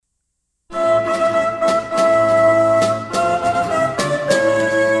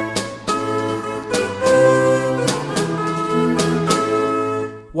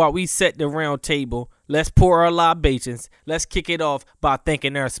while we set the round table, let's pour our libations. Let's kick it off by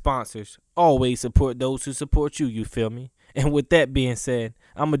thanking our sponsors. Always support those who support you, you feel me? And with that being said,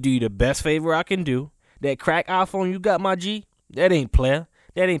 I'm going to do you the best favor I can do. That crack iPhone you got, my G, that ain't player.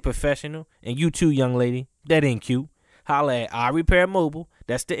 That ain't professional. And you too, young lady, that ain't cute. Holla at iRepair Mobile,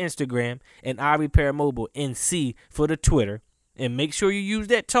 that's the Instagram, and iRepair Mobile NC for the Twitter. And make sure you use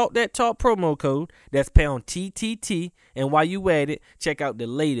that talk promo code. That's pound TTT. And while you at it, check out the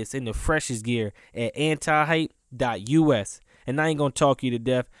latest and the freshest gear at antihype.us. And I ain't going to talk you to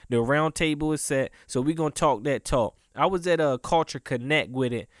death. The round table is set, so we going to talk that talk. I was at Culture Connect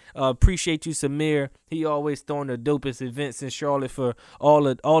with it. Appreciate you, Samir. He always throwing the dopest events in Charlotte for all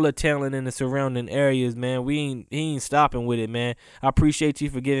the talent in the surrounding areas, man. He ain't stopping with it, man. I appreciate you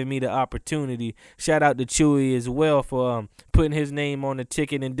for giving me the opportunity. Shout out to Chewy as well for putting his name on the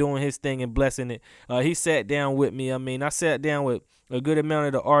ticket and doing his thing and blessing it. He sat down with me. I mean, I sat down with a good amount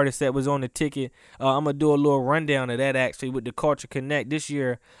of the artists that was on the ticket. I'm going to do a little rundown of that, actually, with the Culture Connect this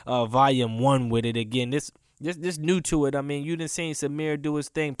year, Volume 1 with it again. This new to it. I mean, you didn't see Samir do his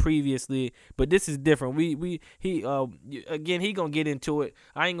thing previously, but this is different. He gonna get into it.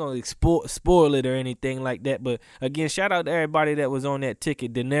 I ain't gonna spoil it or anything like that. But again, shout out to everybody that was on that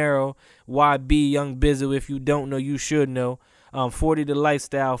ticket. De Niro, YB, Young Bizzle. If you don't know, you should know. 40 the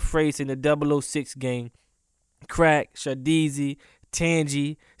Lifestyle, Frace in the 006 gang, Crack, Shadizi,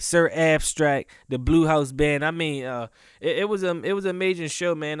 Tangy, Sir Abstract, the Blue House Band. I mean, it was a amazing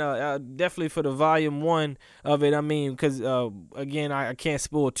show, man. Definitely for the volume 1 of it. I mean, because again, I can't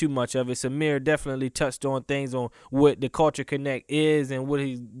spoil too much of it. Samir definitely touched on things on what the Culture Connect is and what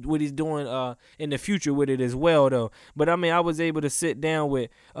he's doing in the future with it as well, though. But I mean, I was able to sit down with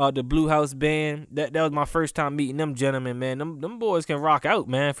the Blue House Band. That was my first time meeting them gentlemen, man. Them boys can rock out,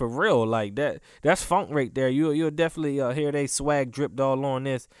 man, for real. Like that's funk right there. You'll definitely hear they swag dripped all on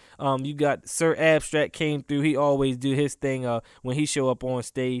this. You got Sir Abstract came through. He always do his thing when he show up on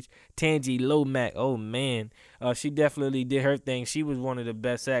stage. Tangy Lomac, oh man, she definitely did her thing. She was one of the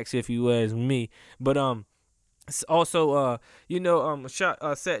best acts, if you ask me. But also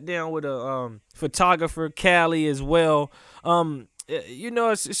sat down with a photographer, Callie, as well.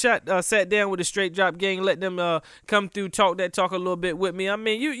 Sat down with the Straight Drop gang, let them come through, talk a little bit with me. I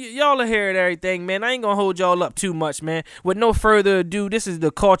mean, y'all are hearing everything, man. I ain't gonna hold y'all up too much, man. With no further ado, this is the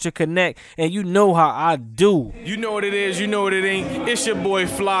Culture Connect, and you know how I do. You know what it is, you know what it ain't. It's your boy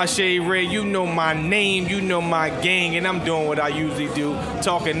Fly Shade Ray. You know my name, you know my gang, and I'm doing what I usually do,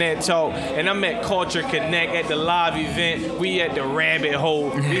 talking that talk. And I'm at Culture Connect at the live event. We at the Rabbit Hole.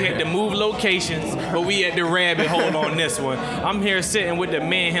 We had to move locations, but we at the Rabbit Hole on this one. I'm here sitting with the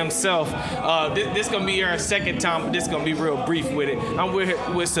man himself. This gonna be our second time, but this gonna be real brief with it. I'm with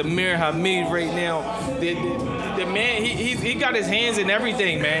Samir Hamid right now. The man, he got his hands in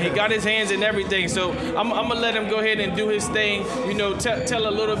everything, man. He got his hands in everything. So I'm gonna let him go ahead and do his thing. You know, tell a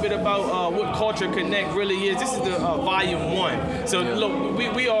little bit about what Culture Connect really is. This is the volume 1. So look,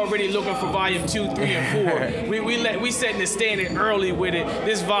 we already looking for volume 2, 3, and 4. We setting the standard early with it.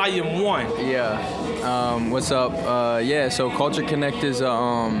 This volume 1. Yeah. What's up? So Culture Connect is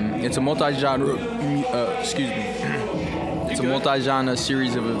it's a multi-genre. It's a multi-genre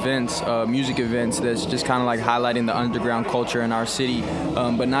series of events, music events that's just kind of like highlighting the underground culture in our city,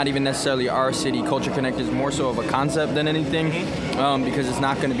 but not even necessarily our city. Culture Connect is more so of a concept than anything, because it's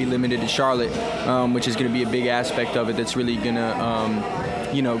not going to be limited to Charlotte, which is going to be a big aspect of it that's really going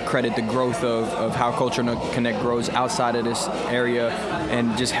to credit the growth of how Culture Connect grows outside of this area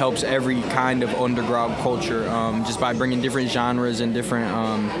and just helps every kind of underground culture just by bringing different genres and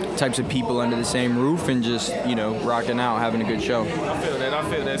different types of people under the same roof and just, rocking out, having a good show. I feel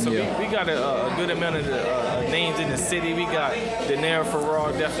that. So we got a good amount of names in the city. We got De Niro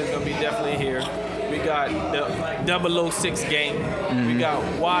Farrar definitely here. We got the 006 gang. Mm-hmm. We got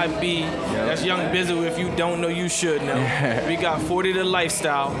YB. Yep. That's Young Bizzle. If you don't know, you should know. We got 40 the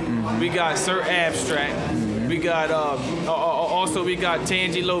Lifestyle. Mm-hmm. We got Sir Abstract. Mm-hmm. We got also we got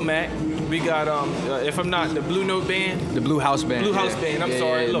Tangy Lomac. We got if I'm not the Blue Note Band. The Blue House Band. Blue House Band. I'm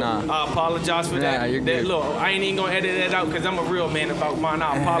sorry. Look, I apologize for that. You're good. Look, I ain't even gonna edit that out because I'm a real man about mine.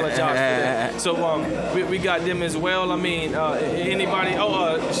 I apologize for that. So we got them as well. I mean, anybody?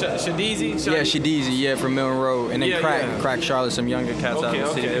 Shadizi. Yeah, Shadizi. From Milton Road, and then Crack Charlotte, some younger cats out in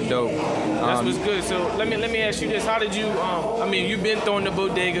the city. They're dope. That's what's good. So let me ask you this: how did you? You've been throwing the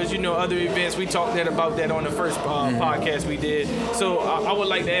bodegas, other events. We talked about that on the first podcast we did. So I would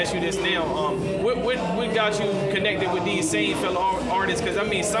like to ask you this now. now. What got you connected with these same fellow artists? Because I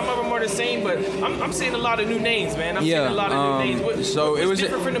mean, some of them are the same, but I'm seeing a lot of new names, man. I'm seeing a lot of new names. What's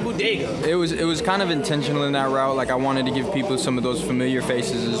different from the Bodega? It was kind of intentional in that route. Like I wanted to give people some of those familiar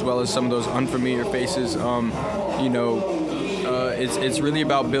faces as well as some of those unfamiliar faces. It's really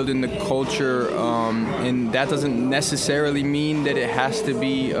about building the culture, and that doesn't necessarily mean that it has to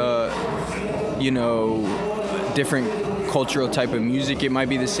be, different cultural type of music. It might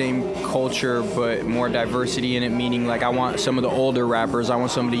be the same culture, but more diversity in it, meaning like I want some of the older rappers, I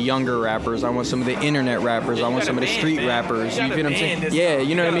want some of the younger rappers, I want some of the internet rappers, I want some of the street rappers. You feel what I'm saying? Yeah,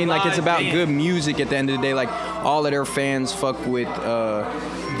 you know what I mean? Like it's about good music at the end of the day. Like all of their fans fuck with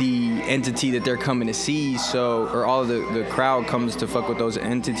the entity that they're coming to see, or all of the crowd comes to fuck with those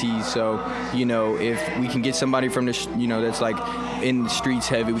entities. So, if we can get somebody from that's like in the streets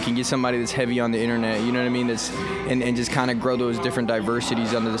heavy, we can get somebody that's heavy on the internet, you know what I mean? That's and just kind of grow those different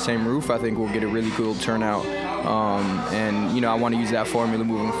diversities under the same roof. I think we'll get a really cool turnout. I want to use that formula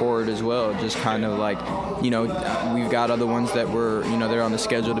moving forward as well. Just kind of like, we've got other ones that they're on the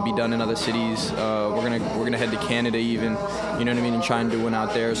schedule to be done in other cities. We're gonna head to Canada even, you know what I mean, and try and do one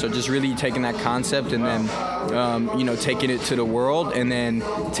out there. So just really taking that concept and then, taking it to the world, and then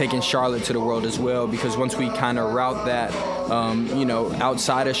taking Charlotte to the world as well. Because once we kind of route that,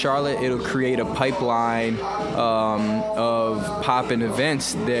 outside of Charlotte, it'll create a pipeline of poppin'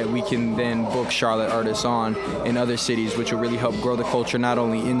 events that we can then book Charlotte artists on in other cities, which will really help grow the culture not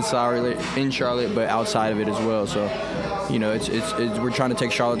only in Charlotte but outside of it as well. So, it's we're trying to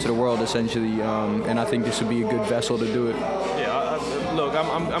take Charlotte to the world essentially, and I think this would be a good vessel to do it. Look,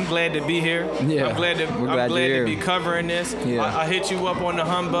 I'm glad to be here. Yeah, I'm glad to be covering this. Yeah. I hit you up on the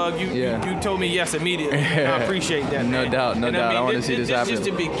humbug. You told me yes immediately. I appreciate that. No man. doubt. I want to see this happen. This is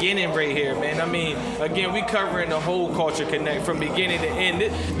just the beginning right here, man. I mean, again, we covering the whole Culture Connect from beginning to end.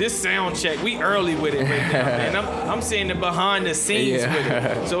 This sound check, we early with it right now, man. I'm seeing the behind the scenes with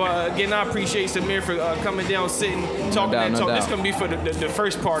it. So again, I appreciate Samir for coming down, sitting, talking that talk. This gonna be for the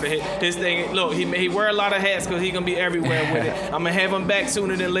first part of his thing. Look, he wear a lot of hats because he gonna be everywhere with it. I'm gonna have him back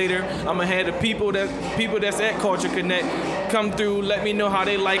sooner than later. I'm gonna have the people that's at Culture Connect come through, let me know how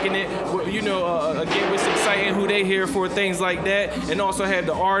they liking it. Again, it's exciting who they here for, things like that, and also have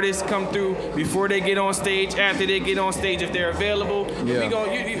the artists come through before they get on stage, after they get on stage if they're available. Yeah.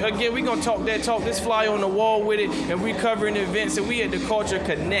 We gonna talk that talk. This fly on the wall with it, and we covering events, and we at the Culture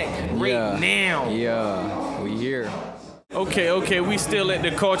Connect right now. Yeah, we here. Okay, we still at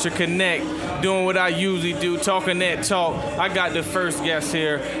the Culture Connect, doing what I usually do, talking that talk. I got the first guest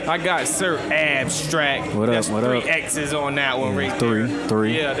here. I got Sir Abstract. That's three X's on that one right there.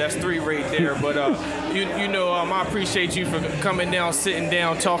 Three. Yeah, that's three right there. But I appreciate you for coming down, sitting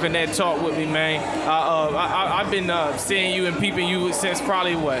down, talking that talk with me, man. I've been seeing you and peeping you since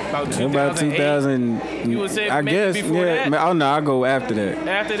probably about 2008? About 2000. You would say I guess, before yeah. that? Oh no, I'll go after that.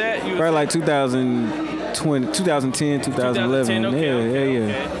 After that, you probably like 2010, 2011.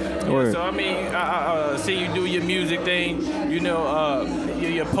 Okay. Yeah, so I mean, I see you do your music thing,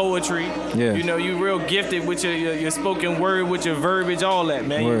 your poetry. Yeah. You real gifted with your spoken word, with your verbiage, all that,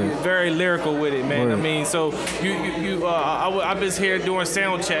 man. Word. You're very lyrical with it, man. Word. I mean, so I was here doing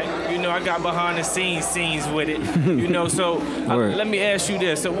sound check. I got behind the scenes with it. So let me ask you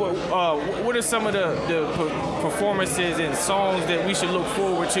this: so what are some of the performances and songs that we should look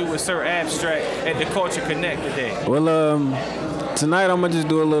forward to with Sir Abstract at the Culture Connect today? Well, tonight I'm gonna just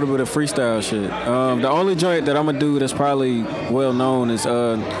do a little bit of freestyle shit. The only joint that I'm gonna do that's probably well known is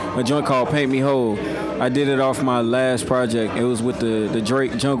a joint called Paint Me Whole. I did it off my last project. It was with the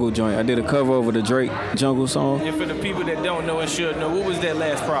Drake Jungle joint. I did a cover over the Drake Jungle song. And for the people that don't know and should know, what was that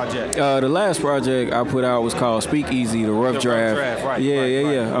last project? The last project I put out was called Speak Easy, the rough draft. Right.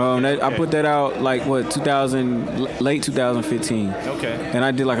 Okay. I put that out like late 2015. Okay. And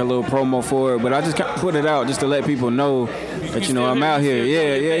I did like a little promo for it, but I just put it out just to let people know that I'm out here.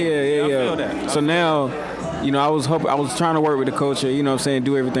 Yeah. I feel that. So now, I was trying to work with the culture,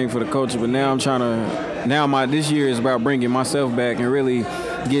 do everything for the culture, but now this year is about bringing myself back and really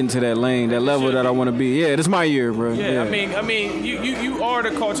getting to that lane, that level that I want to be. Yeah, this is my year, bro. Yeah. I mean, you are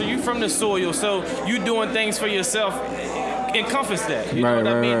the culture. You from the soil, so you doing things for yourself. Encompass that. You know what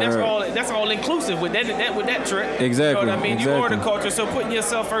I mean? That's all inclusive with that trick. Exactly. You know what I mean? Exactly. You are the culture, so putting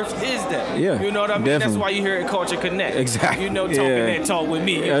yourself first is that. Yeah. You know what I mean? Definitely. That's why you here at Culture Connect. Exactly. Talking that talk with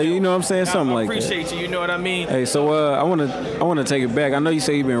me. You know what I'm saying? Something like that. I appreciate you. You know what I mean? Hey, so I wanna take it back. I know you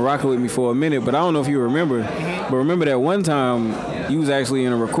say you've been rocking with me for a minute, but I don't know if you remember. Mm-hmm. But remember that one time, You was actually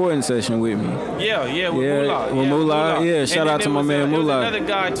in a recording session with me. Yeah, with Yeah, Moolah. with Moolah. Yeah, shout And out then to my there was man Moolah. There was another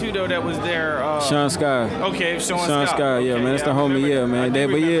guy too though that was there. Sean Sky. Okay, Sean Sean Scott. Sky, yeah, Okay, man, that's the I homie, remember yeah, that. man. I do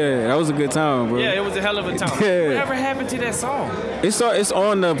But remember yeah, that was a good time, bro. Yeah, it was a hell of a time. Yeah. Whatever happened to that song? It's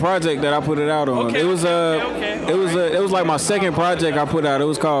on the project that I put it out on. Okay, It was okay. it was like my second project I put out. It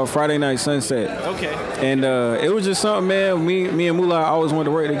was called Friday Night Sunset. Okay. And it was just something, man. Me and Moolah always wanted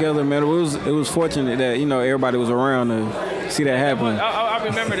to work together, man. It was fortunate that everybody was around to see that happen. I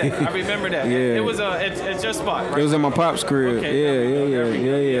remember that. I remember that. Yeah. It was at your spot, right? It was in my pop's crib. Okay,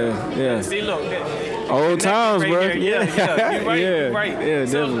 Yeah. See, look. Old times, right bro. there. Yeah. You're right. Yeah. You're right. Yeah,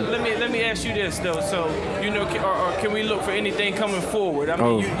 so definitely. let me ask you this though. So or can we look for anything coming forward? I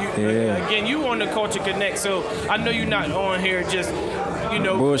mean, again, you on the Culture Connect, so I know you're not on here just.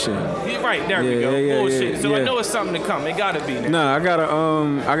 Bullshit. Right, there we go. Yeah, Bullshit. yeah, So I yeah. know it's something to come. It gotta be. Now. Nah, I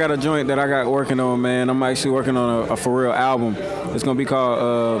got a joint that I got working on, man. I'm actually working on a for real album. It's gonna be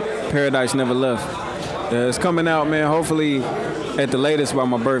called Paradise Never Left. It's coming out, man. Hopefully at the latest by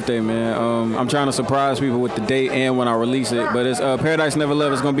my birthday, man. I'm trying to surprise people with the date and when I release it. But it's Paradise Never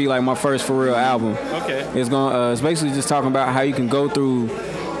Left is gonna be like my first for real album. Okay. It's basically just talking about how you can go through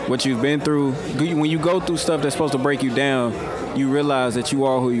what you've been through. When you go through stuff that's supposed to break you down, you realize that you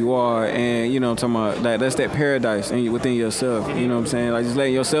are who you are, and I'm talking about that's that paradise within yourself. You know what I'm saying? Like just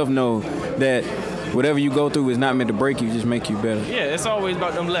letting yourself know that whatever you go through is not meant to break you, just make you better. Yeah, it's always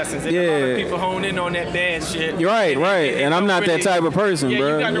about them lessons. And a lot of people hone in on that bad shit. You're right, and I'm not that type of person,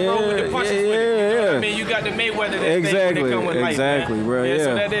 bro. You got to roll with the punches with it. You know what I mean, you got to Mayweather that exactly, thing when it come with exactly, life, bro.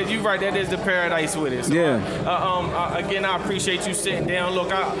 So that is, you're right. That is the paradise with it. So, again, I appreciate you sitting down.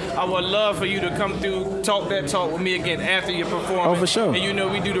 Look, I would love for you to come through, talk that talk with me again after your performance. Oh, for sure.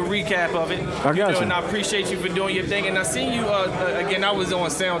 And we do the recap of it. I got you. And I appreciate you for doing your thing. And I seen you again. I was on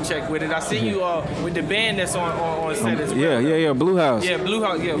sound check with it. I seen you with the band that's on set as well. Yeah, Blue House. Yeah, Blue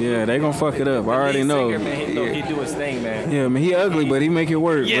House. Yeah, they gonna fuck it up. I already know. Singer, man, he do his thing, man. Yeah, man, he ugly, but he make it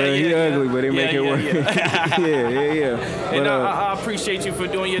work, bro. He ugly, but he make it work. Yeah. And I appreciate you for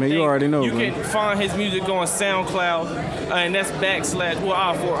doing your man, thing. You already know. You can find his music on SoundCloud, and that's / I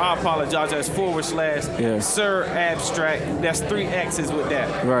apologize. That's / Sir Abstract. That's 3 X's with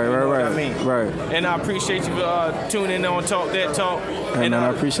that. Right. What I mean. Right. And I appreciate you for tuning in on Talk That Talk. And I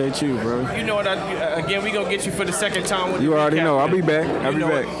appreciate you, bro. You know what? Again, we gonna get you for the second time. With you the already recap, know. I'll man. be back.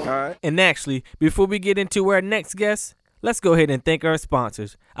 All right. And actually, before we get into our next guest, let's go ahead and thank our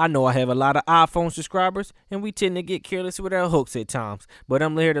sponsors. I know I have a lot of iPhone subscribers, and we tend to get careless with our hooks at times, but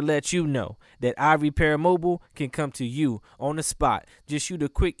I'm here to let you know that iRepair Mobile can come to you on the spot. Just shoot a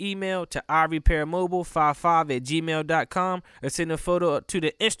quick email to iRepairMobile55@gmail.com or send a photo to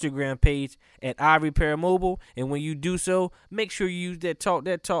the Instagram page at iRepairMobile, and when you do so, make sure you use that Talk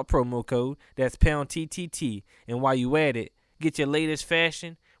promo code. That's #TTT, and while you at it, get your latest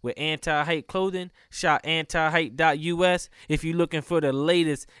fashion with Anti-Hype clothing. Shop antihype.us. If you're looking for the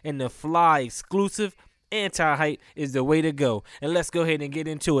latest and the fly exclusive, Anti-Hype is the way to go. And let's go ahead and get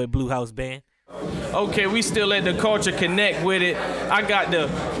into it, Blue House Band. Okay, we still at the Culture Connect with it. I got the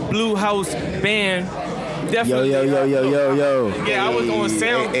Blue House Band. Definitely. Yo. Yeah, I was on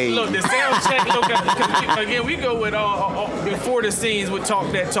sound. Hey. Look, the sound check. Look, again, we go with before the scenes with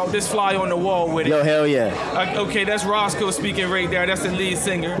Talk That Talk. This fly on the wall with it. Yo, hell yeah. Okay, that's Roscoe speaking right there. That's the lead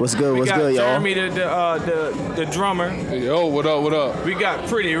singer. What's good? We What's got good, y'all? Jeremy, the drummer. Yo, what up? We got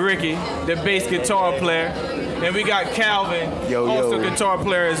Pretty Ricky, the bass guitar player. And we got Calvin, also guitar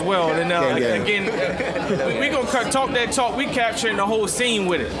player as well. And again, we gonna Talk That Talk. We capturing the whole scene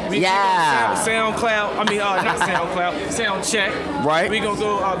with it. SoundCloud. I mean, not SoundCloud. Sound check. Right. We gonna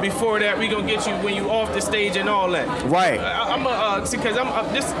go before that. We gonna get you when you off the stage and all that. Right. I'm because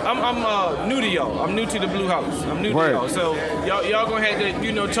I'm new to y'all. I'm new to the Blue House. I'm new to y'all. So y'all gonna have to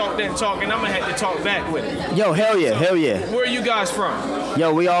Talk That Talk, and I'm gonna have to talk back with it. Yo, hell yeah. Where are you guys from?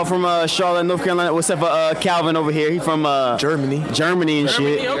 Yo, we all from Charlotte, North Carolina. Except for Calvin over here. He from Germany and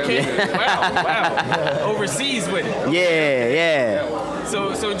shit. Okay. Wow. Overseas with it. Yeah.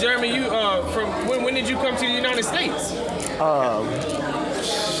 So Jeremy, you from when did you come to the United States?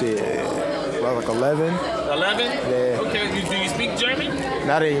 Shit. Well, like 11. 11? Yeah. Okay. Do you speak German?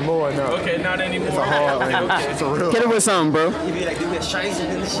 Not anymore, no. Okay, not anymore. It's a hard language. Okay. It's a real. Hit it with something, bro.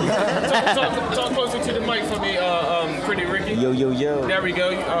 Talk closer to the mic for me, Pretty Ricky. Yo. There we go.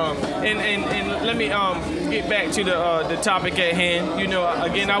 And let me get back to the topic at hand.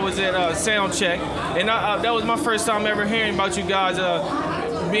 Again, I was at sound check, and that was my first time ever hearing about you guys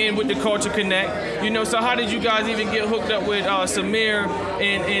being with the Culture Connect. So how did you guys even get hooked up with Samir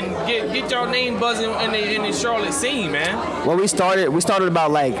and get y'all name buzzing in the Charlotte scene, man? Well, we started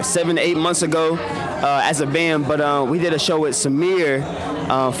about like 7 to 8 months ago. as a band, but we did a show with Samir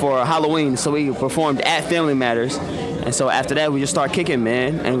for Halloween, so we performed at Family Matters, and so after that we just start kicking,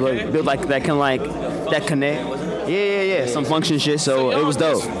 man, and we build like that kind of like that connect. Yeah, some function shit, so it was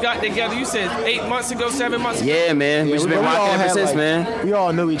dope. Got together, you said 8 months ago, 7 months ago? Yeah, man, we've been rocking ever since, like, man. We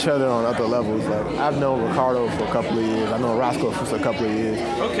all knew each other on other levels. Like I've known Ricardo for a couple of years. I know Roscoe for a couple of years.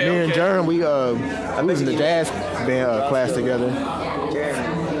 Okay, Me and Jerm, we was in the jazz band class together.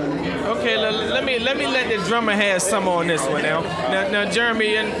 Okay, let me let the drummer have some on this one now. Now,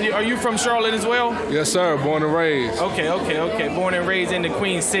 Jeremy, are you from Charlotte as well? Yes, sir. Born and raised. Okay. Born and raised in the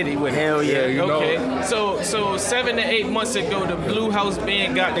Queen City with Hell yeah. You know. Okay, so 7 to 8 months ago, the Blue House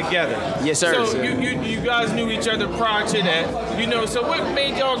Band got together. Yes, sir. So you guys knew each other prior to that, you know. So what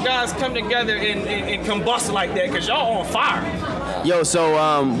made y'all guys come together and combust like that? Cause y'all on fire. Yo,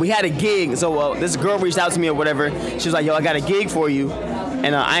 so we had a gig. So this girl reached out to me or whatever. She was like, yo, I got a gig for you.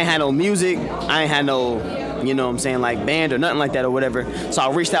 And I ain't had no music. I ain't had no, you know what I'm saying, like band or nothing like that or whatever. So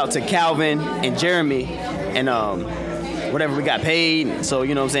I reached out to Calvin and Jeremy and whatever, we got paid. So,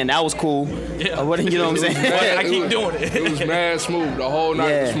 you know what I'm saying, that was cool. Yeah. You know what I'm saying? I keep doing it. It was mad smooth. The whole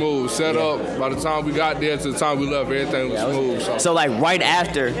night was smooth. Set up. By the time we got there to the time we left, everything was smooth. So like right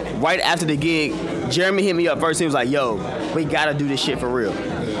after the gig, Jeremy hit me up first. He was like, yo, we gotta do this shit for real.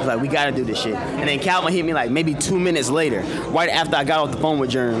 I was like, we gotta do this shit. And then Calvin hit me like maybe 2 minutes later, right after I got off the phone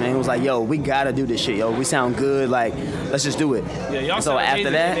with Jeremy, and he was like, yo, we gotta do this shit, yo. We sound good, like, let's just do it. Yeah, y'all so sound after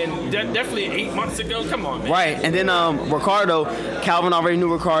amazing. that, And then definitely 8 months ago, come on, man. right, and then Ricardo, Calvin already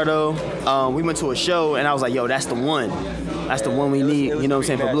knew Ricardo. We went to a show, and I was like, yo, that's the one. That's the one we need, you know what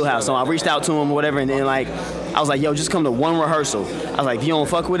I'm saying, for Blue House. So I reached out to him or whatever, and then like, I was like, yo, just come to one rehearsal. I was like, if you don't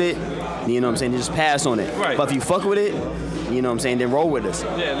fuck with it, you know what I'm saying, just pass on it. Right. But if you fuck with it, you know what I'm saying, then roll with us.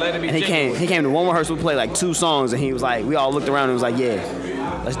 Yeah, let it be. And he came to one rehearsal, we played like 2 songs, and he was like, we all looked around and was like,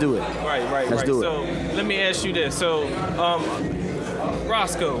 yeah, let's do it. Right. Let's do it. So let me ask you this. So,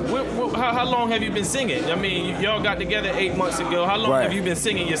 Roscoe, how long have you been singing? I mean, y'all got together 8 months ago. How long have you been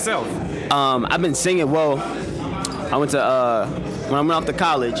singing yourself? I've been singing, well, I went to, when I went off to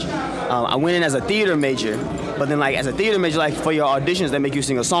college, I went in as a theater major, but then like as a theater major, like for your auditions, they make you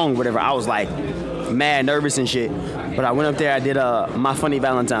sing a song, whatever. I was like mad nervous and shit. But I went up there, I did My Funny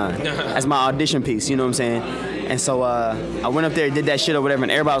Valentine as my audition piece, you know what I'm saying? And so I went up there, did that shit or whatever,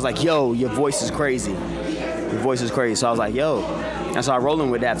 and everybody was like, yo, your voice is crazy. Your voice is crazy. So I was like, yo. And so I rolling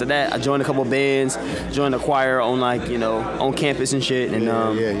with it. After that, I joined a couple bands, joined a choir on like, you know, on campus and shit, and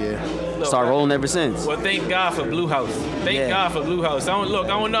started rolling ever since. Well, thank God for Blue House. Thank God for Blue House. I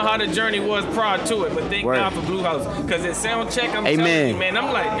don't know how the journey was prior to it, but thank God for Blue House. Because at sound check, I'm telling you, man,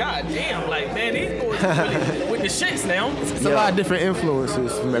 I'm like, God damn, like, man, these boys are really with the shits now. It's a lot of different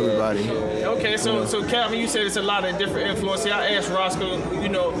influences from everybody. Okay, so Calvin, you said it's a lot of different influences. I asked Roscoe, you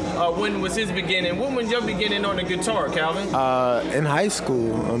know, when was his beginning? When was your beginning on the guitar, Calvin? In high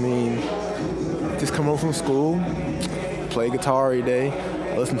school, I mean, just come home from school, play guitar every day.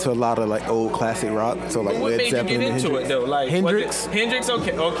 I listen to a lot of like old classic rock, so like what Led made Zeppelin. You get into Hendrix. it though? Like Hendrix. Hendrix,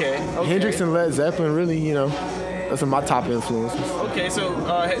 okay. Hendrix and Led Zeppelin, really, you know, those are my top influences. Okay, so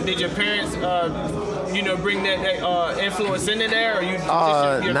did your parents, you know, bring that influence into there, or you?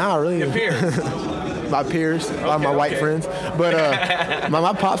 Nah, really. Your peers. My peers, a lot of my white friends, but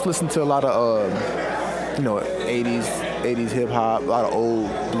my pops listened to a lot of, you know, 80s hip hop, a lot of old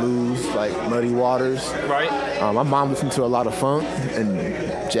blues like Muddy Waters. Right. My mom listened to a lot of funk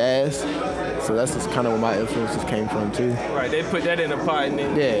and jazz, so that's just kind of where my influences came from too. Right, they put that in a pot and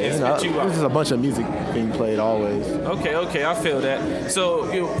then spit you out. There's just a bunch of music being played always. Okay, I feel that.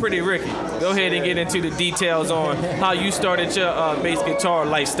 So, you're Pretty Ricky, go ahead and get into the details on how you started your bass guitar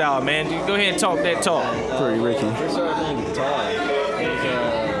lifestyle, man. Go ahead and talk that talk. Pretty Ricky. First started playing guitar.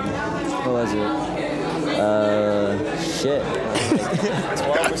 What was it? Shit.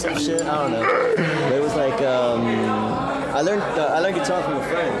 12 or some shit. I don't know. But it was like I learned guitar from a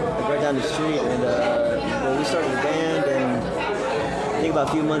friend, like right down the street, and when we started the band, and I think about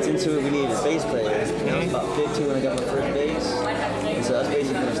a few months into it, we needed a bass player. And I was about 15 when I got my first bass, and so that's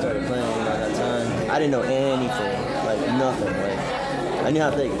basically when I started playing. At that time, I didn't know anything, like nothing. Like I knew how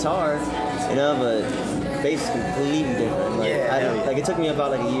to play guitar, you know, but bass is completely different. Like, like it took me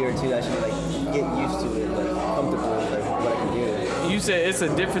about like a year or two to actually like get used to it, like comfortable with like what I can do. You said it's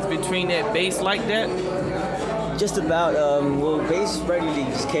a difference between that bass like that? Just about, well, bass regularly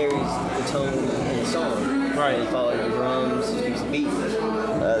just carries the tone in the song. Right. You follow the drums, just keeps the beat.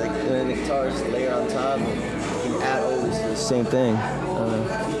 And the guitars layer on top, and you can add overs to the same thing.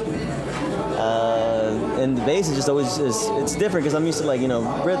 And the bass is just always, it's different because I'm used to like, you know,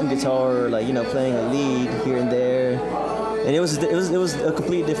 rhythm guitar, or like, you know, playing a lead here and there. and it was a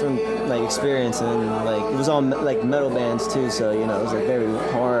complete different like experience, and like it was all like metal bands too, so you know it was like very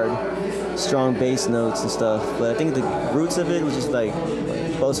hard, strong bass notes and stuff. But I think the roots of it was just like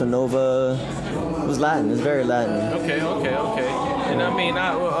bossa nova. It was Latin. It was very Latin. Okay. And I mean,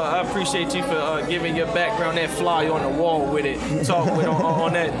 I appreciate you for giving your background, that fly on the wall with it, talk with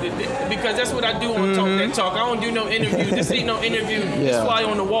on that, because that's what I do on Talk That Talk. I don't do no interview. This ain't no interview. It's fly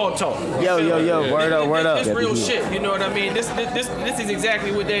on the wall talk. Yo, word up. It's real shit. You know what I mean? This is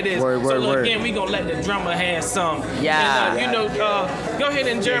exactly what that is. Look, again, we gonna let the drummer have some. Yeah. And, go ahead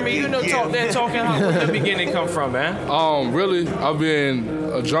and Jeremy, Talk That Talk, and how did the beginning come from, man? Really, I've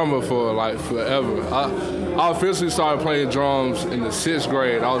been a drummer for like forever. I officially started playing drums in the 6th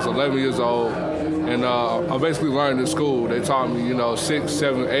grade. I was 11 years old, and I basically learned in school. They taught me, 6th,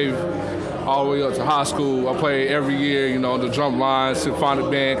 7th, 8th, all the way up to high school. I played every year, the drum line, symphonic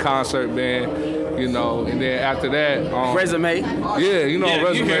band, concert band, and then after that, resume. Yeah,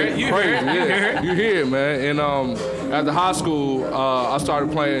 resume. You hear it, man. And after high school, I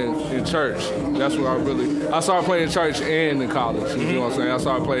started playing in church. That's where I started playing in church and in college. You know what I'm saying? I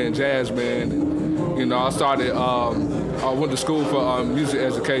started playing jazz band. And, I started. I went to school for music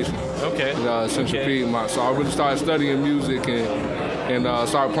education. Okay. Central Piedmont. So I really started studying music and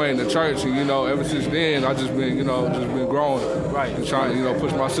started playing in church. And ever since then, I just been growing. Right. And trying to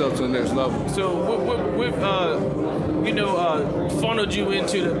push myself to the next level. So what funneled you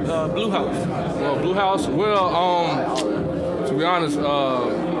into the Blue House? Well, Blue House. Well, to be honest,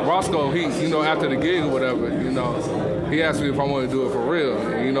 Roscoe, he after the gig or whatever, he asked me if I wanted to do it for real.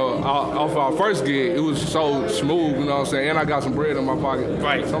 And, off our first gig, it was so smooth, you know what I'm saying? And I got some bread in my pocket.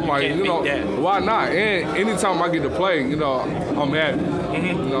 Right. So I'm like, why not? And anytime I get to play, I'm happy. Mm-hmm.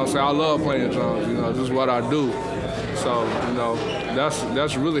 You know what I'm saying? I love playing drums, this is what I do. So,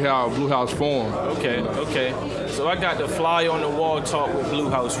 that's really how Blue House formed. Okay. So I got the fly on the wall talk with Blue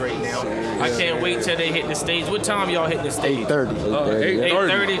House right now. I can't wait till they hit the stage. What time y'all hit the stage? 8:30.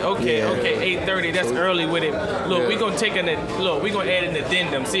 8:30. Okay. 8:30. That's Okay. early with it. Look, we gonna add an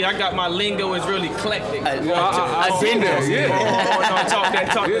addendum. See, I got my lingo is really eclectic. Addendum. Talk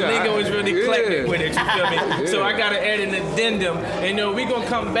that talk. The lingo is really eclectic with it. You feel me? Yeah. So I gotta add an addendum. And we gonna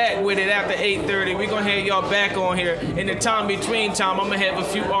come back with it after 8:30. We gonna have y'all back on here. In the time between time, I'm gonna have a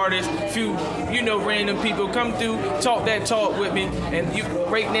few artists, random people come through, talk that talk with me. And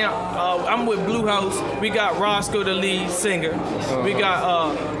right now, I'm with Blue House. We got Roscoe, the lead singer. We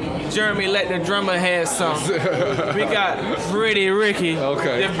got Jeremy, let the drummer have some. We got Pretty Ricky,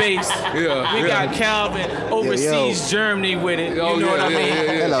 the bass. We got Calvin, overseas Germany with it. You know what I mean?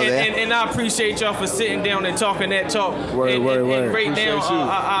 Hello, and I appreciate y'all for sitting down and talking that talk. Word. And right Appreciate now,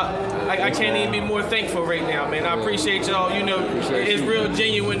 I can't even be more thankful right now, man. I appreciate y'all. It's real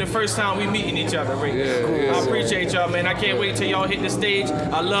genuine the first time we meeting each other right now. I appreciate y'all, man. I can't wait till y'all hit the stage.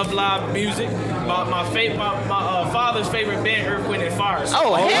 I love live music. My father's favorite band, Earth, Wind and Fire.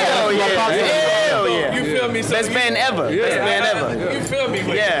 Oh, hell yeah. You feel me? So Best band ever. Best band ever. You feel me?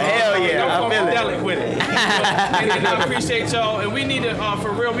 With Hell yeah. I feel it. With it. and I appreciate y'all. And we need to,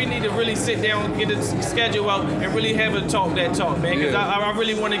 for real, we need to really sit down, get a schedule out, and really have a talk, man. Because I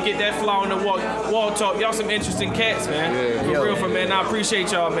really want to get that fly on the wall talk. Y'all some interesting cats, man. For real, man. I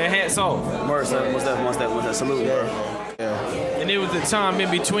appreciate y'all, man. Hats off. What's that? Salute, bro. And it was the time in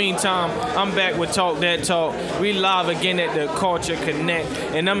between time. I'm back with Talk That Talk. We live again at the Culture Connect.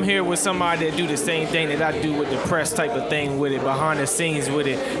 And I'm here with somebody that do the same thing that I do with the press type of thing with it, behind the scenes with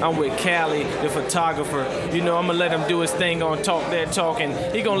it. I'm with Callie, the photographer. I'm gonna let him do his thing on Talk That Talk, and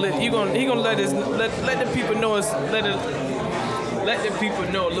he gonna let the people know let the people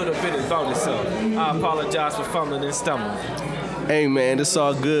know a little bit about himself. I apologize for fumbling and stumbling. Hey man, it's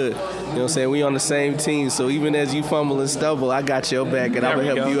all good. You know what I'm saying? We on the same team, so even as you fumble and stumble, I got your back and I'm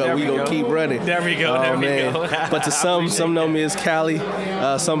gonna help you out. We gonna keep running. There we go. There we go. But to some know me as Callie.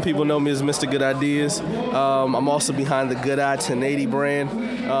 Some people know me as Mr. Good Ideas. I'm also behind the Good Eye 1080 brand.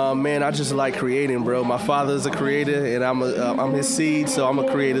 Man, I just like creating, bro. My father's a creator, and I'm his seed, so I'm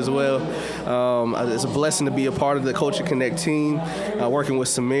a creator as well. It's a blessing to be a part of the Culture Connect team, working with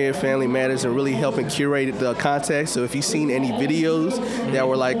Samir, Family Matters, and really helping curate the content. So if you've seen any videos that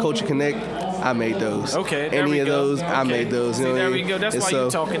were like Culture Connect, I made those. Okay. Any of those, I made those. You know there what I we mean? go. That's And why so,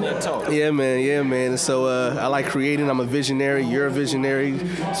 you talking that talk. Yeah, man. And so I like creating. I'm a visionary. You're a visionary.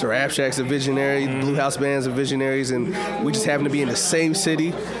 Sir Abstract's a visionary. Blue House Band's are visionaries. And we just happen to be in the same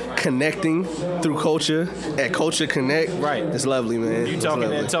city, connecting through culture at Culture Connect. Right. It's lovely, man. You It's talking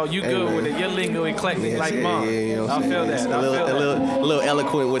lovely. that talk. You Hey, good man. with it. Your lingo eclectic like mine. Yeah, you know what I I'm feel saying? that. It's I feel that. a little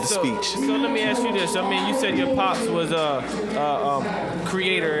eloquent with the speech. So let me ask you this. I mean, you said your pops was a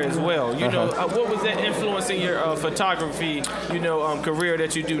creator as well. You know, what was that influencing your photography, career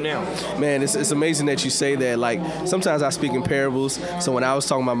that you do now? Man, it's amazing that you say that. Like, sometimes I speak in parables. So when I was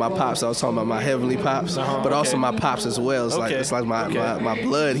talking about my pops, I was talking about my heavenly pops, but also my pops as well. It's like my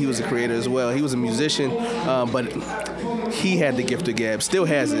blood. He was a creator as well. He was a musician, but he had the gift of gab. Still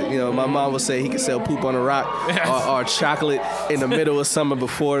has it. You know, my mom would say he could sell poop on a rock or chocolate in the middle of summer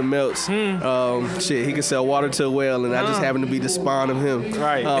before it melts. He could sell water to a well, and I just happened to be the spawn of him.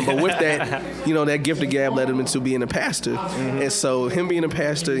 Right. But with that, that gift of gab led him into being a pastor. And so him being a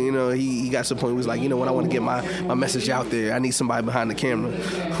pastor, he got to the point where he was like, I want to get my message out there. I need somebody behind the camera.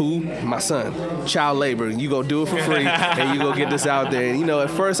 Who? My son. Child labor. You go do it for free, and you go get this out there. And, at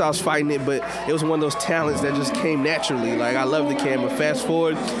first I was fighting it, but it was one of those talents that just came naturally. Like, I love the camera. Fast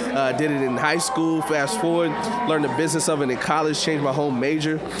forward, did it in high school. Fast forward, learned the business of it in college, changed my whole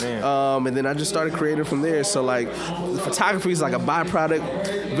major. And then I just started creating from there. So, like, photography is like a byproduct.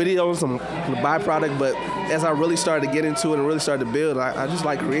 Videos, I'm a byproduct, but as I really started to get into it and really started to build, I just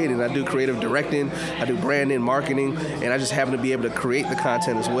like creating. I do creative directing, I do branding, marketing, and I just happen to be able to create the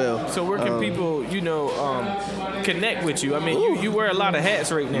content as well. So where can people, connect with you? I mean, you wear a lot of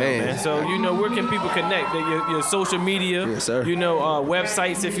hats right now, man. So, where can people connect? Your social media, Yes, sir.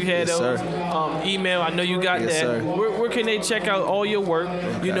 Websites if you had Yes, those, sir. email. I know you got Yes, that. sir. Where can they check out all your work?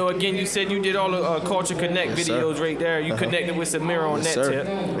 Again, you said you did all the Culture Connect Yes, sir. videos right there. You connected with Samira on Yes, that sir. tip.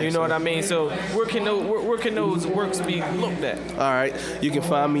 You Yes, know sir. what I mean? So where can those works be looked at? All right, you can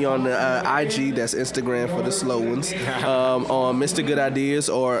find me on the IG, that's Instagram for the slow ones, on Mr. Good Ideas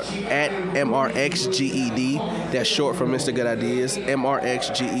or at MRXGED, that's short for Mr. Good Ideas,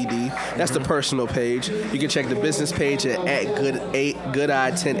 MRXGED. That's the personal page. You can check the business page at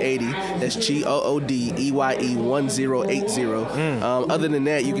GoodEye1080, that's GOODEYE 1080. Other than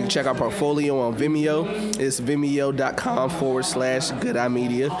that, you can check our portfolio on Vimeo. It's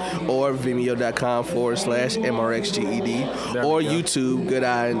vimeo.com/GoodEyeMedia or vimeo.com/MRXGED or YouTube Good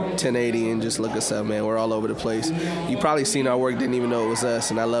Eye 1080 and just look us up, man. We're all over the place. You probably seen our work, didn't even know it was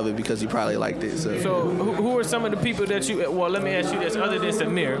us, and I love it because you probably liked it. So who are some of the people that you? Well, let me ask you this: other than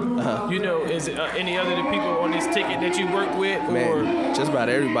Samir, is any other people on this ticket that you work with? Man, just about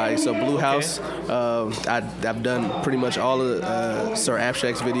everybody. So Blue House, I've done pretty much all of Sir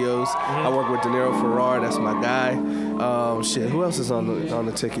Abstract's videos. I work with De Niro Ferrar, that's my guy. Who else is on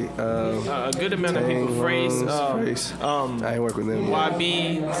the ticket? A good amount of people. Phrase. I ain't work with them.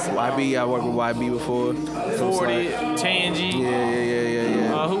 YB, I worked with YB before. 40, Tangy.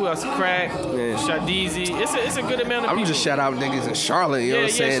 Yeah. Who else? Crack, Shadizi. It's a good amount of people. I'm just shout out niggas in Charlotte, you know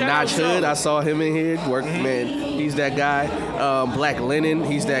what I'm saying? shout out Notch Hood, Charlotte. I saw him in here, work, man, he's that guy. Black Lennon,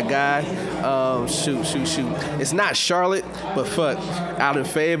 he's that guy. Shoot. It's not Charlotte, but fuck. Out in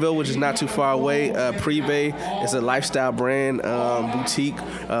Fayetteville, which is not too far away, Privé is a lifestyle brand, boutique.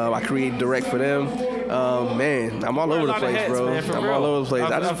 I create direct for them. Man, I'm all over the place, bro. I'm all over the place.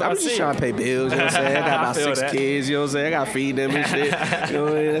 I'm just trying to pay bills, you know what I'm saying? I got about 6 kids, you know what I'm saying? I got to feed them and shit. You know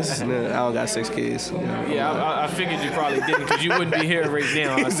what I mean? I don't got 6 kids. I figured you probably didn't because you wouldn't be here right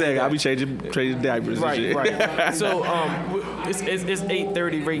now. Exactly. I'll be changing diapers and shit. Right. So it's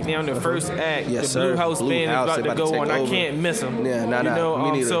 8:30 right now. The first act, Yes, the Blue sir. House Blue band House, is they about to about to go take on. I over. can't miss them. Yeah, me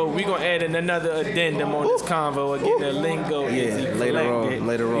neither. So we're gonna add in another addendum on this convo. Again, the lingo. is later on, eclectic.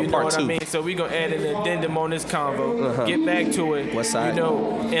 later on. You know Part what 2. I mean? So we're gonna add an addendum on this convo. Get back to it. West side.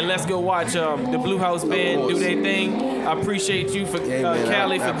 And let's go watch the Blue House band do their thing. I appreciate you for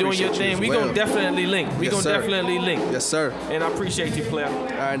Cali for doing your thing. We gonna definitely link. Definitely link. Yes, sir. And I appreciate you, player. All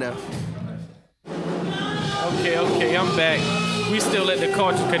right now. Okay, I'm back. We still at the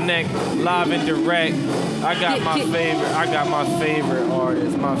Culture Connect, live and direct. I got my favorite artist.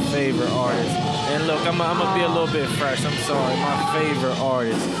 And look, I'm gonna be a little bit fresh. I'm sorry. My favorite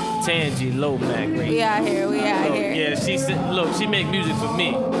artist, Tangy Lomac. Right We out here. Yeah, she make music for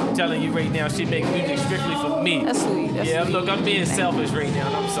me. I'm telling you right now, she make music strictly for me. That's sweet. Look, I'm being selfish right now,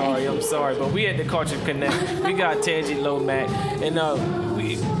 and I'm sorry. But we at the Culture Connect. We got Tangy Lomac, and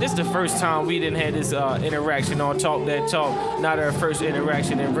this is the first time we didn't have this interaction on Talk That Talk. Not our first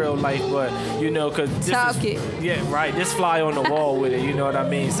interaction in real life, but because this fly on the wall with it. You know what I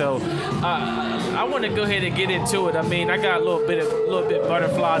mean? So I want to go ahead and get into it. I mean, I got a little bit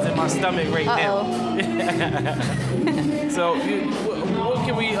butterflies in my stomach right now. So what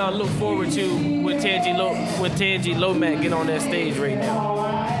can we look forward to when Tangy Lomac get on that stage right now?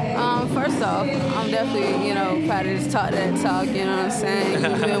 First off, I'm definitely, proud of this talk that talk, you know what I'm saying?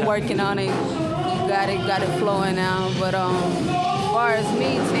 You've been working on it, got it flowing now. But as far as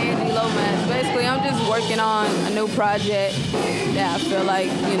me, Tandy Lomax, basically I'm just working on a new project that I feel like,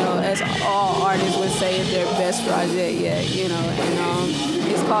 as all artists would say is their best project yet, and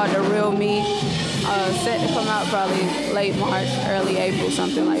it's called The Real Me. Set to come out probably late March, early April,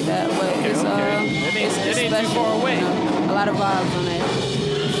 something like that. But it's ain't special, too far away. A lot of vibes on it.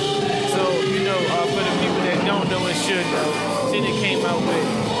 So, for the people that don't know and should know, Tina came out with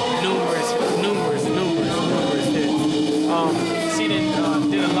numerous hits. She did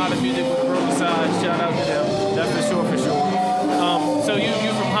a lot of music with Roadside. Shout out to them. That's for sure. So you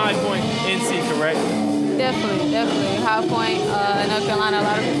from High Point, NC, correct? Definitely. High Point, North Carolina. A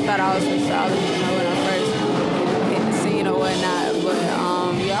lot of people thought I was from Charlotte, when I first hit the scene or whatnot. But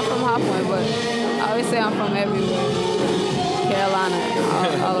I'm from High Point, but I always say I'm from everywhere. Carolina,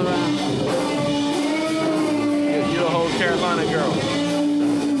 all around. You're a whole Carolina girl.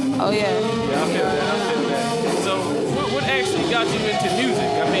 Oh yeah. Yeah, I feel that. So what actually got you into music?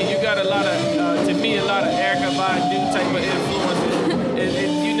 I mean, you got a lot of Erykah Badu type of influences.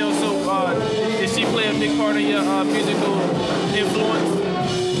 Did she play a big part of your musical influence?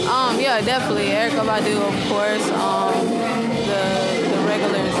 Yeah, definitely. Erykah Badu, of course. The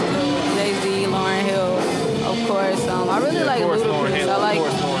regulars, Jay-Z, Lauryn Hill, of course. I really like Ludacris. I like.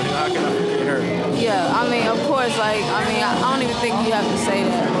 How can I forget her? Yeah, of course. I don't even think you have to say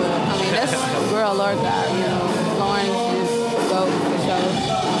that, but that's girl or guy. Lauryn is just go for sure.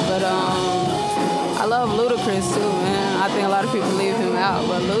 But I love Ludacris too, man. I think a lot of people leave him out,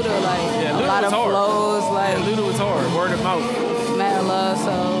 but Luda, a lot of flows, Luda was hard, word of mouth. Mad love,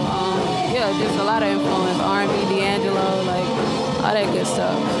 so just a lot of influence. R&B, D'Angelo, all that good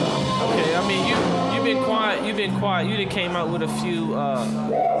stuff. Okay, you've been quiet. You done came out with a few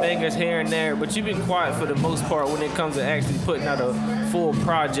bangers here and there, but you've been quiet for the most part when it comes to actually putting out a full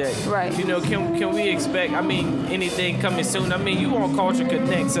project. Right. Can we expect, anything coming soon? You on Culture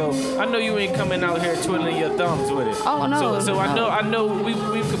Connect, so I know you ain't coming out here twiddling your thumbs with it. Oh, no. So no. I know we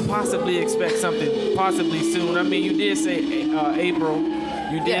could possibly expect something possibly soon. You did say April.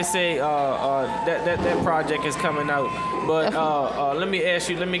 You did say that project is coming out, but let me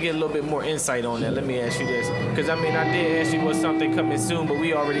get a little bit more insight on that. Let me ask you this, because I did ask you was something coming soon, but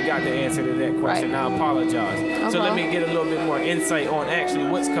we already got the answer to that question. Right. I apologize. Okay. So let me get a little bit more insight on actually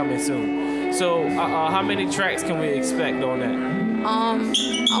what's coming soon. So how many tracks can we expect on that?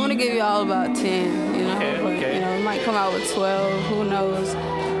 I want to give you all about 10. Okay. But, we might come out with 12. Who knows?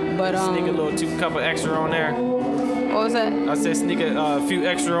 But sneak a little couple extra on there. What was that? I said sneak a few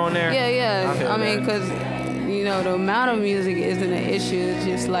extra on there. Yeah. Because the amount of music isn't an issue. It's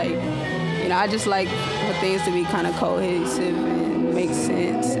just I just like for things to be kind of cohesive and make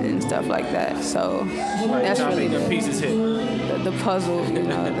sense and stuff like that. So that's really the pieces hit. The puzzle, the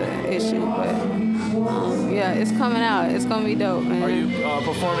issue. But it's coming out. It's gonna be dope, man. Are you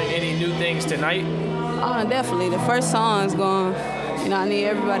performing any new things tonight? Definitely. The first song is going. I need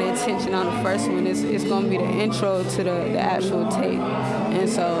everybody's attention on the first one. It's going to be the intro to the actual tape. And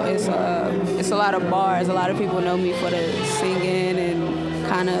so it's a lot of bars. A lot of people know me for the singing and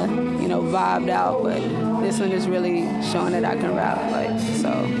kind of, vibed out. But this one is really showing that I can rap.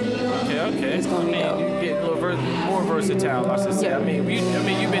 Okay. It's going to be dope. You get a little more versatile, I should say. Yeah.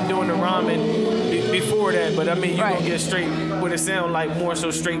 You've been doing the rhyming before that, but you're going to get straight, what it sound like more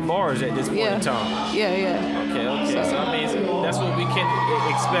so straight bars at this point in time. Yeah. Okay. So that's what we can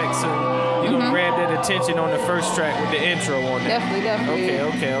expect soon. You're going to grab that attention on the first track with the intro on there. Definitely.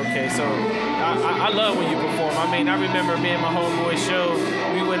 Okay. So I love when you perform. I remember me and my homeboy show,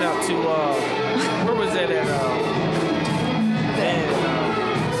 we went up to, where was that at?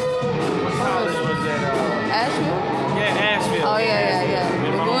 What college was that? Asheville? Yeah, Asheville. Oh, yeah. Me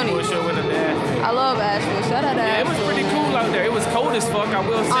and my homeboy show went up to Asheville. I love Asheville. Shout out to Asheville. It was pretty cool out there. It was cold as fuck, I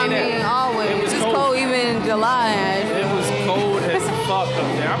will say that. Always. It's cold even in July. It was cold as fuck up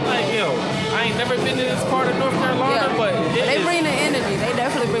there. I'm like, I ain't never been to this part of North Carolina, but they bring the energy. They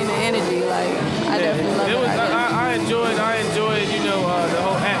definitely bring the energy. I definitely love it. I enjoyed, the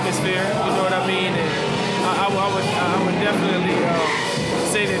whole atmosphere. You know what I mean? And I would definitely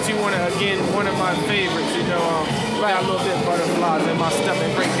say that you want to, again, one of my favorites. Got a little bit of butterflies in my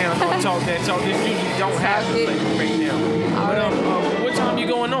stomach right now. Don't talk that talk. This usually don't happen right now. But what time you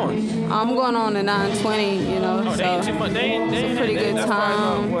going on? I'm going on at 9:20. They ain't too much. It's a pretty good About,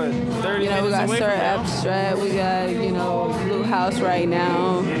 time. what, 30 minutes we got away Sir from now? Abstract. We got Blue House right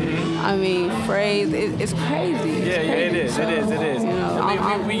now. Phrase. It's crazy. It is. So, we used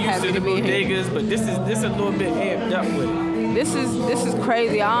I'm to the happy to be here. bodegas, but this is a little bit amped up with it. this is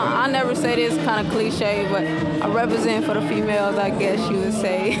crazy. I never say this kind of cliche, but I represent for the females, I guess you would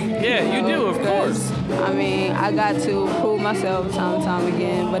say. Yeah, you do, of course. I mean, I got to prove myself time and time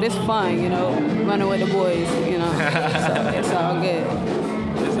again, but it's fun, running with the boys, So it's all good.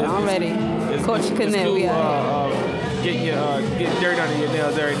 I'm ready. Coach Connect, cool, we out here. Get dirt under your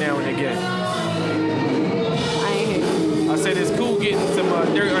nails every now and again. I ain't here. I said it's cool getting some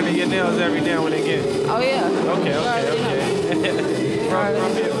dirt under your nails every now and again. Oh, yeah. Okay.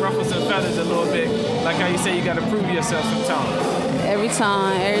 Ruffle some feathers a little bit. Like how you say you got to prove yourself sometimes. Every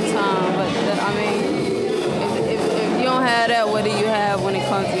time. But, I mean, if you don't have that, what do you have when it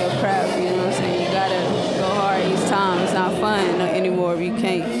comes to your craft? You know what I'm saying? You got to go hard each time. It's not fun anymore if you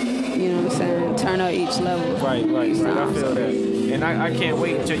can't, turn up each level. Right. I feel that. And I can't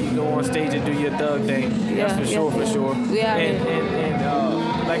wait until you go on stage and do your thug thing. That's for sure. Yeah. And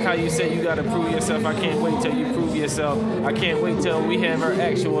like how you said, you got to prove yourself. I can't wait till you prove yourself. I can't wait till we have our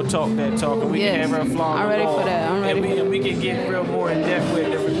actual talk, and we can have our flaw. I'm ready for that. And we can get real more in depth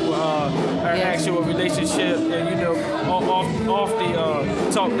with our actual relationship, and off the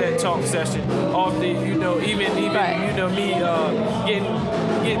talk session, off the even me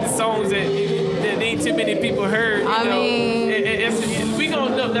getting songs that ain't too many people heard. We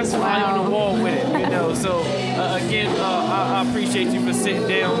gonna look. That's fly on the wall with it. So again, I appreciate you for sitting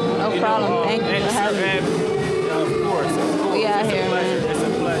down. No problem. Thank you for having me. Of course. We out here, man. It's a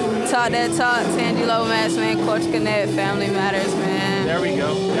pleasure. Talk that talk. Tangy Lomax, man. Coach Connect. Family matters, man. There we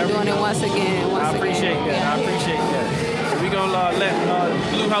go. Doing it once again. I appreciate that. We're going to let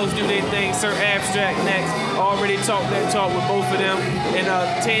Blue House do their thing. Sir Abstract next. Already talked that talk with both of them. And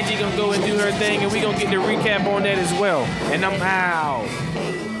Tangy going to go and do her thing. And we're going to get the recap on that as well. And I'm out.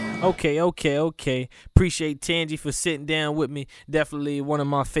 Okay. Appreciate Tangy for sitting down with me. Definitely one of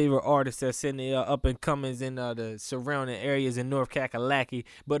my favorite artists that's in the up-and-comings in the surrounding areas in North Kakalaki.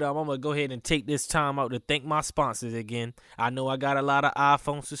 But I'm going to go ahead and take this time out to thank my sponsors again. I know I got a lot of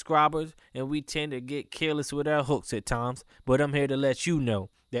iPhone subscribers, and we tend to get careless with our hooks at times. But I'm here to let you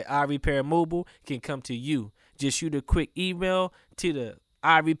know that iRepair Mobile can come to you. Just shoot a quick email to the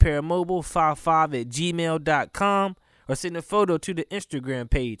iRepairMobile55@gmail.com. or send a photo to the Instagram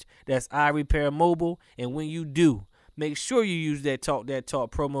page. That's iRepair Mobile. And when you do, make sure you use that Talk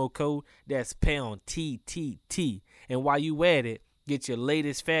promo code. That's pound TTT. And while you at it, get your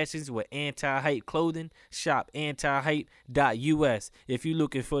latest fashions with Anti-Hype clothing. Shop antihype.us. If you're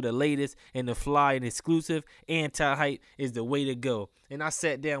looking for the latest and the fly and exclusive, Anti-Hype is the way to go. And I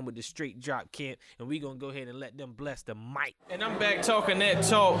sat down with the Straight Drop Camp, and we going to go ahead and let them bless the mic. And I'm back talking that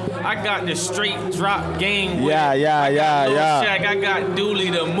talk. I got the Straight Drop gang with Yeah. Shaq. I got Dooley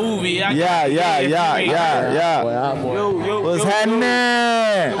the movie. Yeah. What's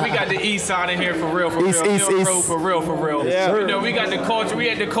happening? We got the East Side in here for real. East. For real. Yeah. We got the culture. We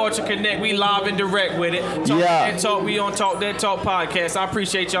had the Culture Connect. We live and direct with it. That talk. We on Talk That Talk podcast. I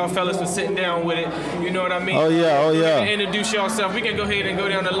appreciate y'all fellas for sitting down with it. You know what I mean? Oh yeah. Introduce yourself. We can go ahead and go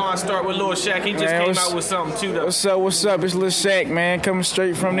down the line. Start with Lil Shaq. He just came out with something too, though. What's up? It's Lil Shaq, man, coming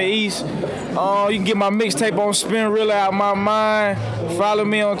straight from the East. You can get my mixtape on Spin Really Out My Mind. Follow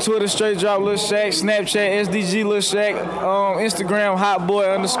me on Twitter, Straight Drop Lil Shaq. Snapchat, SDG Lil Shaq. Instagram,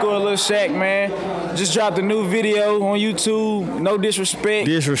 hotboy_Lil Shaq, man. Just dropped a new video on YouTube. No disrespect.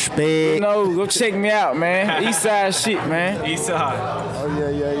 Go check me out, man. East Side shit, man. East Side. Oh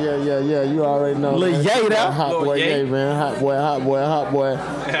yeah. You already know. Lil Ye, that. Hot boy, Ye, man. Hot boy.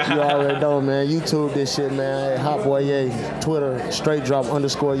 You already know, man. YouTube this shit, man. Hey, Hot Boy Ye. Twitter, Straight Drop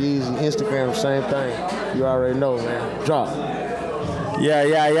 _Yeezy. Instagram, same thing. You already know, man. Drop.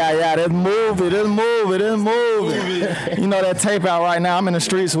 Yeah. This movie. You know that tape out right now. I'm in the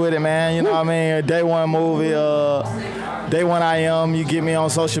streets with it, man. You know what I mean? Day One movie. Day One I Am. You get me on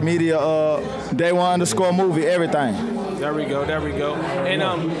social media. Day One _movie. Everything. There we go. And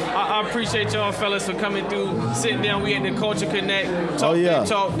I appreciate y'all fellas for coming through, sitting down. We at the Culture Connect. Talk.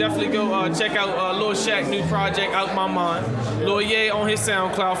 Definitely go check out Lil Shaq new project, Out My Mind. Lil Ye on his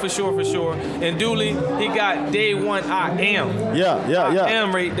SoundCloud for sure. And Dooley, he got Day One I Am. Yeah. I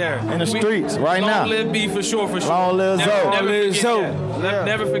Am right there. In the streets right now. Long live B for sure. Long live Zoe.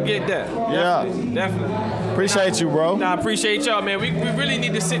 Never forget that. Definitely. Appreciate you, bro. I appreciate y'all, man. We really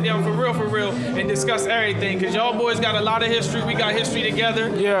need to sit down for real and discuss everything, because y'all boys got a lot of history. We got history together.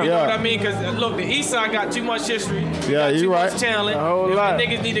 You know what I mean? Because look, the East Side got too much history. You right. Too much talent. A whole lot.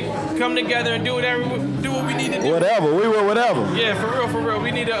 Niggas need to come together and do what we need to do. Whatever. We will whatever. Yeah, for real.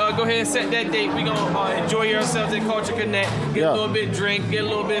 We need to go ahead and set that date. We gonna enjoy ourselves at Culture Connect. Get a little bit drink, get a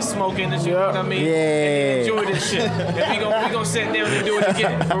little bit smoking. You know what I mean? And enjoy this shit. And we gonna sit down and do it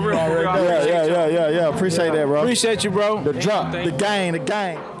again. For real. Yeah. Appreciate Appreciate that, bro. Appreciate you, bro. The drop, the gang.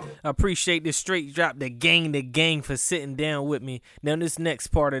 I appreciate this straight drop, the gang for sitting down with me. Now this next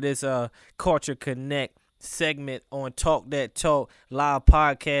part of this Culture Connect segment on Talk That Talk live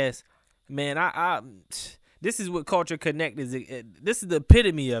podcast, man, I this is what Culture Connect is. This is the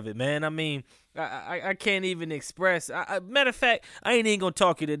epitome of it, man. I mean, I can't even express. Matter of fact, I ain't even gonna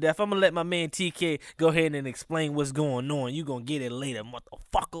talk you to death. I'm gonna let my man TK go ahead and explain what's going on. You gonna get it later,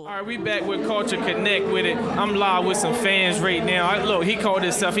 motherfucker. All right, we back with Culture Connect with it. I'm live with some fans right now. Look, he called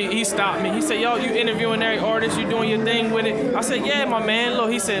this stuff. He stopped me. He said, "Yo, you interviewing every artist? You doing your thing with it?" I said, "Yeah, my man." Look,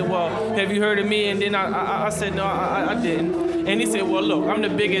 he said, "Well, have you heard of me?" And then I said, "No, I didn't." And he said, "Well, look, I'm the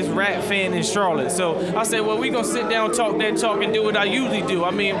biggest rap fan in Charlotte." So I said, "Well, we gonna sit down, talk that talk, and do what I usually do.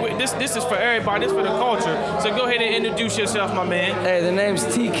 I mean, this is for everybody. This for the culture. So go ahead and introduce yourself, my man." Hey, the name's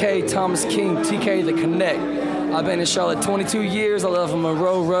TK Thomas King, TK the Connect. I've been in Charlotte 22 years. I live on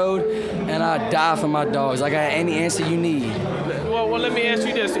Monroe Road, and I die for my dogs. I got any answer you need. Well, let me ask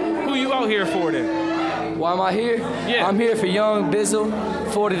you this. Who you out here for then? Why am I here? Yeah. I'm here for Young Bizzle,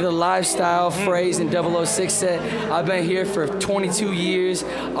 40 the Lifestyle, Phrase, and 006 Set. I've been here for 22 years.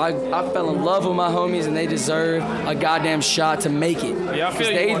 I fell in love with my homies, and they deserve a goddamn shot to make it. Yeah, I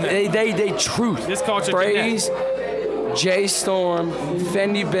feel you on that. They truth. This Culture Phrase, Jay Storm,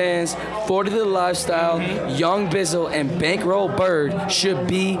 Fendi Benz, 40 the Lifestyle, Young Bizzle, and Bankroll Bird should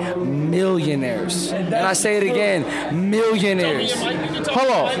be millionaires. And I say it again, millionaires.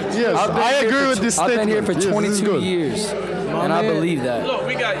 Hello. Yes, I agree with this statement. I've been here for Yes, 22 years, and I believe that. Look,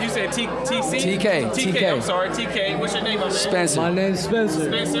 we got, you said TC? TK. I'm sorry, TK. What's your name, my man? Spencer. My name's Spencer.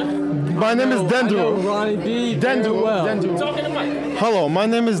 Spencer? My name is Dendro. Ronnie B. Dendro. Well. Talking to Mike. Hello, my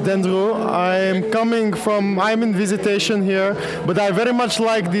name is Dendro. I'm in visitation here, but I very much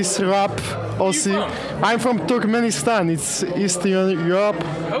like this rap also. I'm from Turkmenistan. It's Eastern Europe.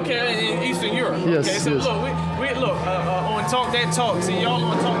 Okay, in Eastern Europe. Yes, Okay, so yes. look, on Talk That Talk. See, y'all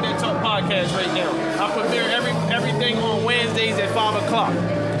on Talk That Talk podcast right now. I premiere everything on Wednesdays at 5 o'clock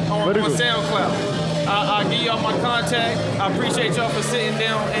on SoundCloud. I give y'all my contact. I appreciate y'all for sitting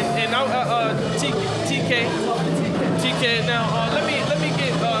down. And TK. Now let me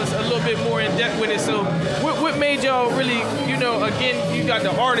get a little bit more in depth with it. So, what made y'all really, again, you got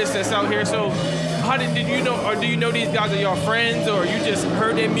the artists that's out here. So, how did you know, or do you know these guys are your friends, or you just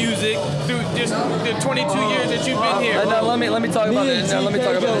heard their music through just the 22 years that you've been here? No, let me talk about this. Let me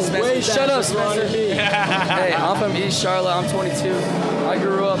talk about this, Spencer. Shut up, Spencer. Hey, I'm from East Charlotte. I'm 22. I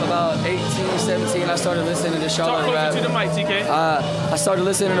grew up about 18, 17. I started listening to Charlotte Talk rap. closer to the mic, TK. I started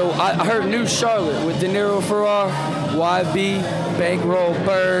listening to. I heard New Charlotte with De Niro Farrar, YB, Bankroll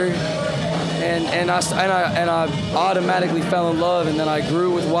Bird. And I automatically fell in love, and then I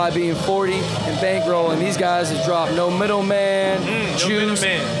grew with YB and 40 and Bankroll, and these guys have dropped No Middleman, Juice,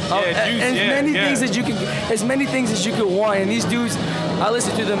 as many things as you could want. And these dudes, I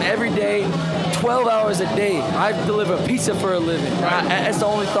listen to them every day, 12 hours a day. I deliver pizza for a living. That's the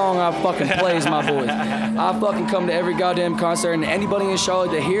only song I fucking play is my voice. I fucking come to every goddamn concert, and anybody in Charlotte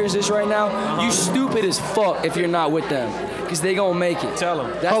that hears this right now, you stupid as fuck if you're not with them. Because they gonna make it. Tell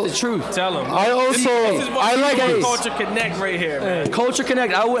them. That's the truth. Tell them. This is this. Culture Connect right here, man. Culture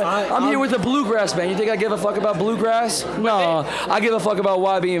Connect. I'm here with the Bluegrass band. You think I give a fuck about Bluegrass? No. I give a fuck about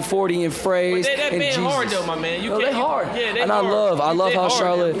YB and 40 and Phrase That and band Jesus. hard though, my man. They hard. Yeah, they and hard. I love how hard,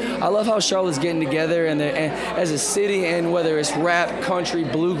 Charlotte. man. I love how Charlotte's getting together and as a city, and whether it's rap, country,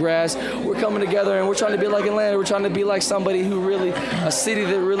 bluegrass, we're coming together and we're trying to be like Atlanta. We're trying to be like somebody who really, a city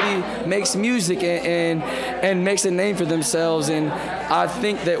that really makes music and makes a name for themselves. And I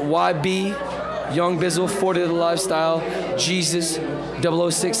think that YB, Young Bizzle, 40 the Lifestyle, Jesus,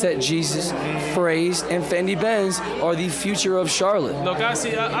 006 Set Jesus, Phrase, and Fendi Benz are the future of Charlotte. Look, I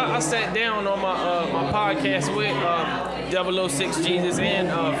sat down on my podcast with 006 Jesus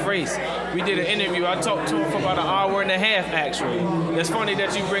and Phrase. We did an interview. I talked to him for about an hour and a half, actually. It's funny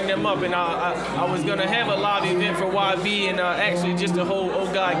that you bring them up, and I was gonna have a live event for YB and actually just the whole Oh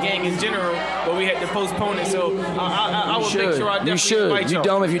God gang in general, but we had to postpone it. So I will make sure I definitely invite y'all. You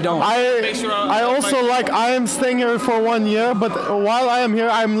dumb if you don't. I am staying here for 1 year, but while I am here,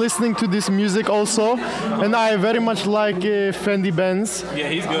 I'm listening to this music also, and I very much like Fendi Benz. Yeah,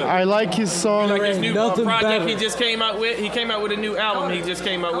 he's good. I like his song. You like his new project he just came out with? He came out with a new album. He just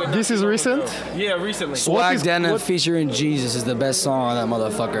came out with. This is recent? Yeah, recently. Swag Dana featuring Jesus is the best song on that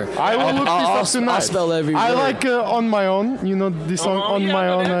motherfucker. I will look this up tonight. I spell every word. I like On My Own. You know this song On My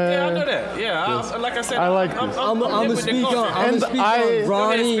Own. Yeah, I know that. Yeah, like I said, I like this. I'm gonna speak on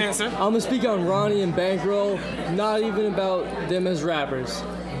Ronnie. I'm gonna speak on Ronnie and Bankroll. Not even about them as rappers.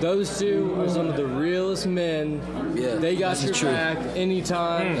 those two are some of the realest men. Yeah, they got that's your the truth. back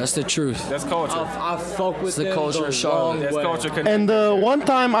anytime. That's the truth. That's culture. I fuck with the them culture the of Charlotte. long That's way. culture. And one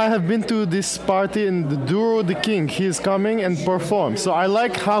time I have been to this party and the Duro the King, he is coming and perform. So I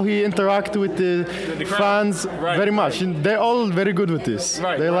like how he interact with the fans very much. And they're all very good with this.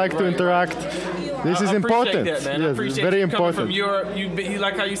 They like to interact. This is I important. appreciate that, man. I Yes, appreciate very you important. coming from Europe. You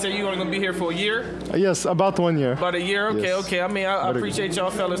like how you said you are going to be here for a year? Yes, about 1 year. About a year? Okay, Yes. okay. I mean, I Very appreciate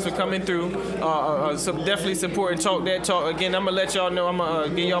y'all fellas for coming through. So definitely support and talk that talk. Again, I'm going to let y'all know. I'm going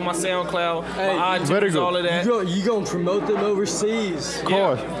to give y'all my SoundCloud, my iTunes, Very good. all of that. You gonna promote them overseas? Of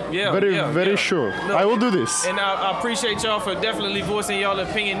course. Yeah, very sure. Look, I will do this. And I appreciate y'all for definitely voicing y'all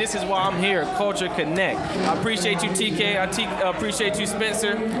opinion. This is why I'm here, Culture Connect. I appreciate you, TK. I appreciate you,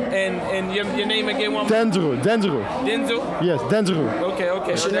 Spencer. And your name again? One more. Dendro. Denzel? Yes, Dendro. Okay.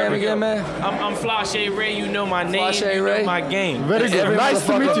 What's your There name we go. again, man? I'm Flashe Ray. You know my name. Flashe you Ray? know my game. Very good. Every Nice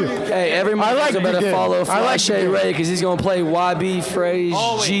to meet motherfucker- you. Hey, every I like motherfucker the better game. follow I like Flash the game. Ray because he's gonna play YB, Phrase,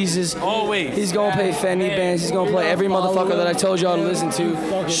 Always. Jesus. Always. He's gonna play Fenny Bands. He's gonna play every motherfucker that I told y'all to listen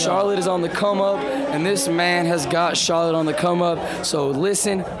to. Charlotte is on the come up, and this man has got Charlotte on the come up. So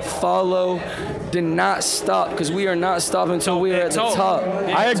listen, follow, do not stop because we are not stopping until we are at the top.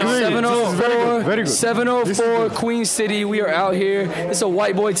 I agree. This is very good. Very good. 704 Queen City. We are out here. It's a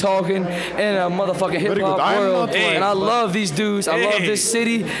white boy talking in a motherfucking hip good. hop I am world, not white, and I but- love these dudes. I love this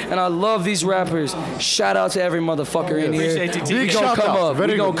city, and I love these rappers. Shout out to every motherfucker in here. Appreciate you, T. We Big gonna shout come out. up.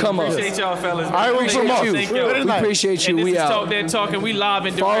 Very We gonna good. come up. Appreciate y'all fellas. I will Appreciate promote. you. Thank y'all. Very We nice. appreciate you. And We this is Talk out. That Talk, and we live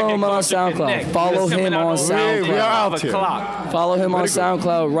and direct. Follow at him on Culture SoundCloud. Connect. Follow It's coming him out on on SoundCloud. We are out 5 here. o'clock. Follow him on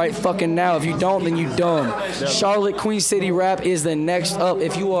SoundCloud right fucking now. If you don't, then you dumb. Charlotte Queen City Rap is the next up.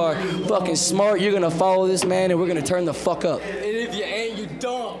 If you are fucking smart, you're gonna follow this man, and we're gonna turn the fuck up. And if you ain't, you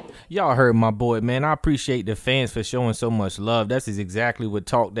dumb. Y'all heard my boy, man. I appreciate the fans for showing so much love. That's exactly what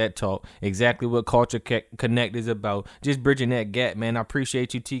Talk That Talk, exactly what Culture Connect is about. Just bridging that gap, man. I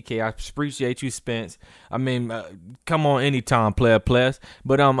appreciate you, TK. I appreciate you, Spence. I mean, come on anytime, players.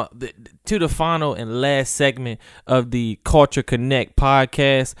 But to the final and last segment of the Culture Connect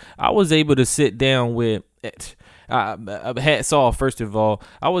podcast, I was able to sit down with hats off, first of all.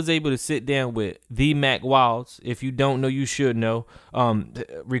 I was able to sit down with the Mac Wilds. If you don't know, you should know.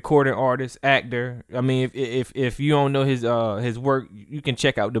 Recording artist, actor. I mean, if you don't know his work, you can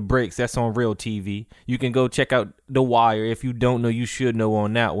check out The Breaks. That's on Real TV. You can go check out The Wire. If you don't know, you should know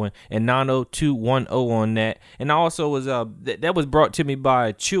on that one. And 90210 on that. And I also was that was brought to me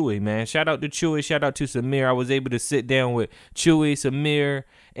by Chewy, man. Shout out to Chewy. Shout out to Samir. I was able to sit down with Chewy, Samir,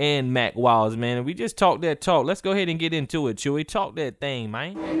 and Mac Wilds, man. And we just talked that talk. Let's go ahead and get into it, Chewy. Talk that thing,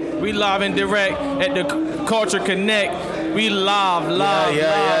 man. We live and direct at the Culture Connect. We live.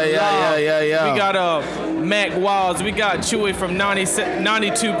 Yeah. We got Mac Wilds. We got Chewy from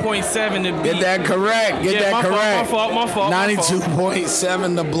 92.7 to beat. Get that correct. Get that correct. My fault.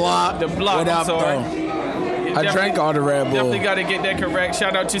 92.7 the block. The block. What I'm up, sorry. though? I drank all the Red Bull. Definitely got to get that correct.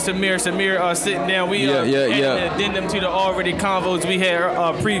 Shout out to Samir. Samir sitting down. We added an addendum to the already convos we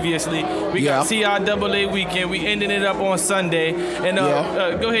had previously. We got CIAA weekend. We ending it up on Sunday. And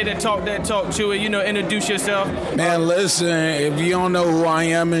go ahead and talk that talk, Chewy. Introduce yourself. Man, listen, if you don't know who I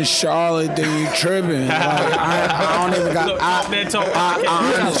am in Charlotte, then you tripping. Like, I don't even got. Look, talk that talk.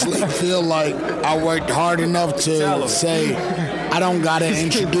 I honestly feel like I worked hard enough to say I don't gotta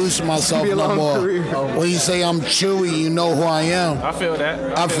introduce myself no more. When you say I'm Chewy, you know who I am. I feel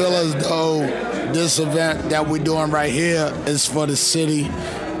that. I feel as though this event that we're doing right here is for the city.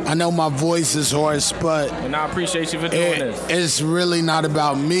 I know my voice is hoarse, but and I appreciate you for doing this. It's really not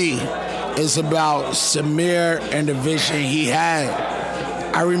about me. It's about Samir and the vision he had.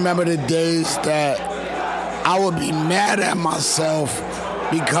 I remember the days that I would be mad at myself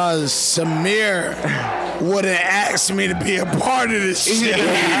because Samir wouldn't ask me to be a part of this shit.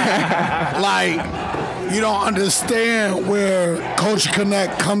 Like, you don't understand where Culture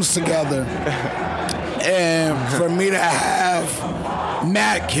Connect comes together. And for me to have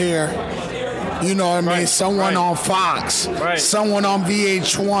Mac here, you know what I mean? Someone on Fox, someone on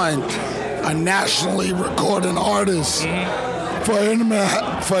VH1, a nationally recording artist. For him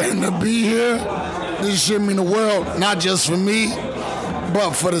to be here, this shit mean the world, not just for me,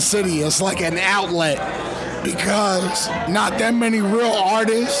 but for the city. It's like an outlet because not that many real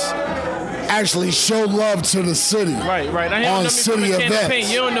artists actually show love to the city. Right. I on don't know city me from a can of events. paint.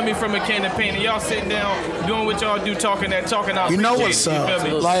 You don't know me from a can of paint. And y'all sitting down doing what y'all do, talking. I You know appreciate what's it, up? You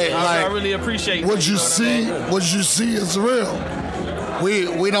feel me? Like I really appreciate what you see. What you see is real.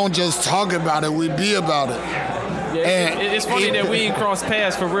 We don't just talk about it. We be about it. Yeah, it's funny that we ain't crossed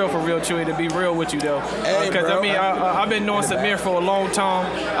paths for real, Chewy, to be real with you, though. Because, I mean, I've been knowing Samir for a long time.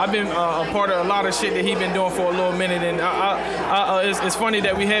 I've been a part of a lot of shit that he been doing for a little minute, and it's funny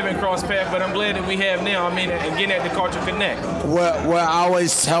that we haven't crossed paths, but I'm glad that we have now. I mean, again, at the Culture Connect. What I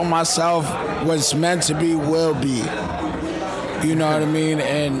always tell myself, what's meant to be will be. You know what I mean?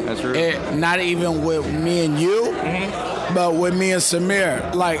 And not even with me and you, but with me and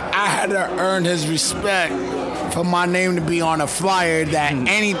Samir. Like, I had to earn his respect for my name to be on a flyer that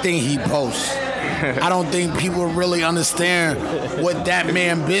anything he posts. I don't think people really understand what that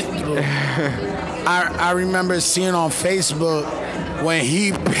man been through. I remember seeing on Facebook when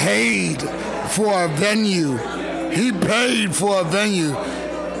he paid for a venue. He paid for a venue,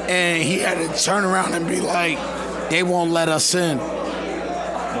 and he had to turn around and be like, they won't let us in.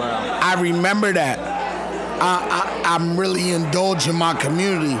 Wow. I remember that. I'm really indulging my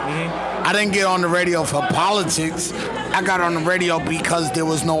community. I didn't get on the radio for politics. I got on the radio because there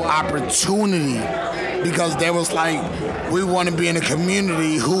was no opportunity. Because they was like, we want to be in a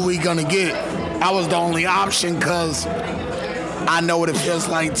community, who we gonna get? I was the only option because I know what it feels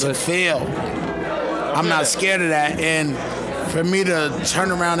like to fail. I'm not scared of that. And for me to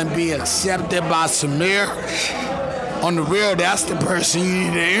turn around and be accepted by Samir, on the real, that's the person you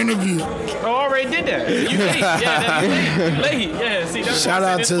need to interview. Oh, already did that. You late. Yeah, that's late. Yeah, see, that's shout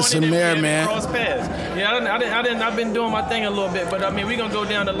out to Samir, man. Yeah, I've been doing my thing a little bit, but I mean, we're gonna go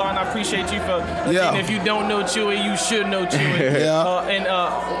down the line. I appreciate you for. And if you don't know Chewy, you should know Chewy.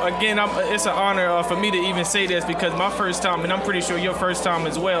 Again, it's an honor for me to even say this because my first time, and I'm pretty sure your first time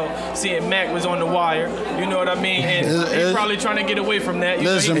as well, seeing Mac was on the wire. You know what I mean? And he's probably trying to get away from that. You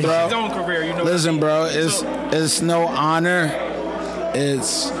listen, know, bro. His own career. You know. Listen, bro. It's no honor.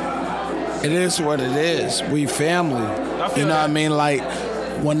 It is what it is. We family. You know what I mean? Like,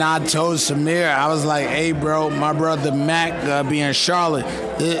 when I told Samir, I was like, hey, bro, my brother Mac be in Charlotte.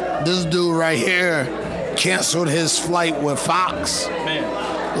 This dude right here canceled his flight with Fox.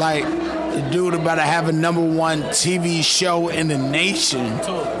 Man. Like, the dude about to have a #1 TV show in the nation.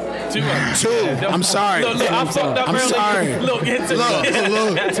 Two. I'm sorry. Look, I fucked up I'm early. sorry. Look. Two of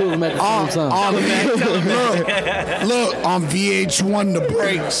them at the same time. Look, on VH1 The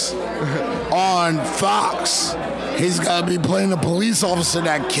Breaks, on Fox, he's got to be playing a police officer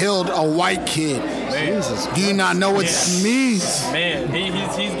that killed a white kid. Jesus. Do you not know what that means? Man,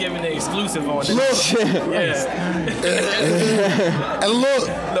 he's giving the exclusive on this. Look. And look,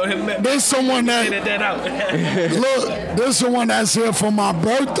 there's someone there's someone that's here for my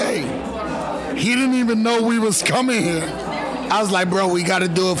birthday. He didn't even know we was coming here. I was like, bro, we got to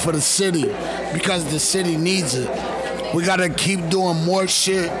do it for the city because the city needs it. We got to keep doing more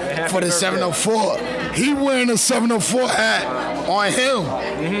shit for the 704. He wearing a 704 hat on him.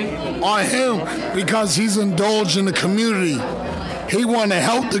 On him because he's indulged in the community. He want to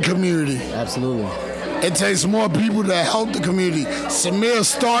help the community. Absolutely. It takes more people to help the community. Samir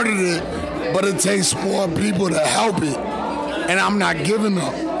started it, but it takes more people to help it. And I'm not giving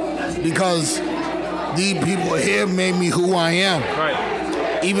up because these people here made me who I am.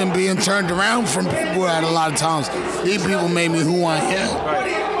 Right. Even being turned around from people at a lot of times, these people made me who I am.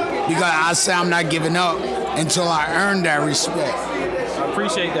 Right. Because I say I'm not giving up until I earn that respect. I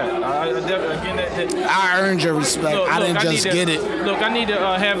appreciate that. I earned your respect. I didn't just get it. Look, I need to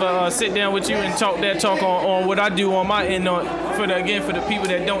have a sit down with you and talk on what I do on my end for the people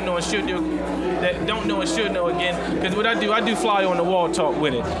that don't know and should do. That don't know and should know again, because what I do fly on the wall talk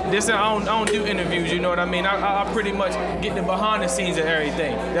with it. I don't do interviews, you know what I mean? I pretty much get the behind the scenes of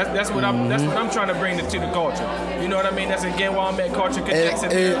everything. That's what I'm trying to bring to the culture. You know what I mean? That's again why I'm at Culture Connect.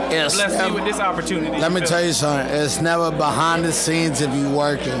 Bless me with this opportunity. Let me tell you something. It's never behind the scenes if you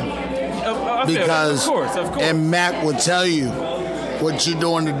working. Because of course. And Mac will tell you what you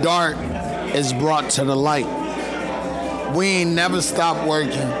do in the dark is brought to the light. We ain't never stopped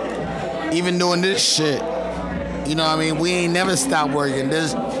working. Even doing this shit, you know what I mean? We ain't never stopped working.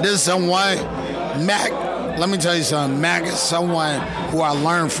 There's someone, Mac, let me tell you something. Mac is someone who I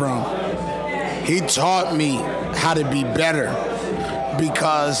learned from. He taught me how to be better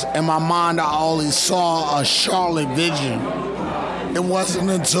because in my mind I always saw a Charlotte vision. It wasn't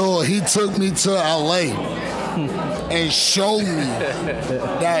until he took me to LA and showed me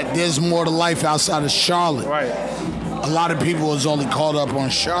that there's more to life outside of Charlotte. Right. A lot of people was only caught up on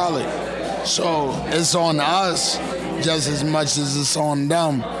Charlotte. So it's on us just as much as it's on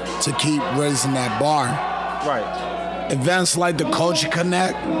them to keep raising that bar. Right. Events like the Culture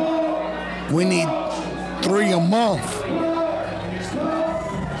Connect, we need 3 a month.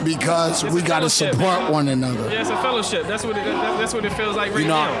 because we got to support one another. Yeah, it's a fellowship. That's what it feels like right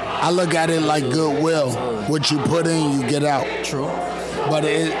now. I look at it like goodwill. What you put in, you get out. True. But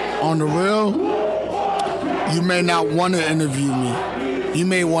on the real, you may not want to interview me. You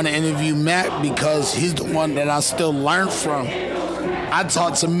may want to interview Mac because he's the one that I still learn from. I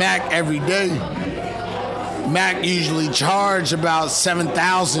talk to Mac every day. Mac usually charge about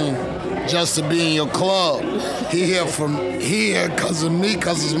 $7,000 just to be in your club. He here because of me,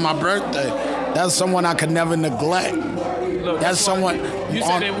 because it's my birthday. That's someone I could never neglect. Look, that's someone. You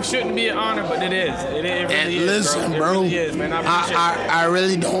said it shouldn't be an honor, but it is. It really is. Listen, bro. It really is, man. I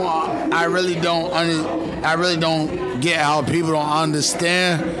really don't get how people don't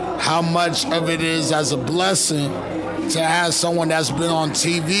understand how much of it is as a blessing to have someone that's been on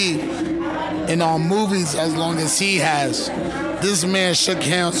TV and on movies as long as he has. This man shook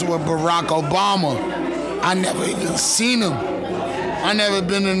hands with Barack Obama. I never even seen him. I never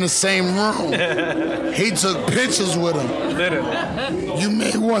been in the same room. He took pictures with him. Literally. You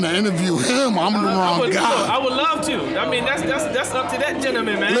may want to interview him. I'm the wrong guy. I would love to. I mean, that's up to that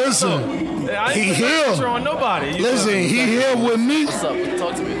gentleman, man. Listen, he here. On nobody. Listen, he here with me. What's up?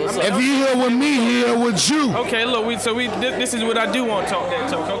 Talk to me. What's up? If he here with me, he here with you. Okay, look, this is what I do want to talk that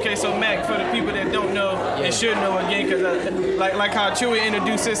talk. Okay, so Mac, for the people that don't know and should know again, because like how Chewy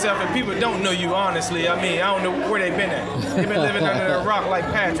introduced himself, and people don't know you honestly. I mean, I don't know where they've been at. They've been living under a rock like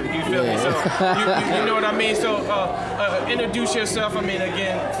Patrick. You feel me? So you know what I mean. So introduce yourself. I mean,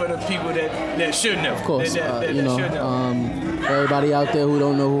 again, for the people that should know. Of course, that you know, should know. for everybody out there who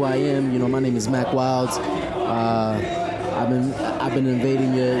don't know who I am, you know, my name is Mac Wilds. I've been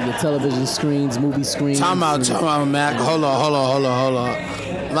invading your television screens, movie screens. Time out, Mac. Hold on.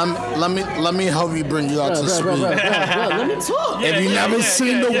 Let me help you bring you out to speed. Let me talk. If you never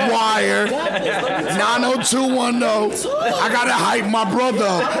seen The Wire, 90210, I gotta hype my brother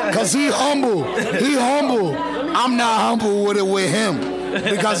up because he humble. I'm not humble with him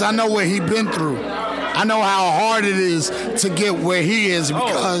because I know what he been through. I know how hard it is to get where he is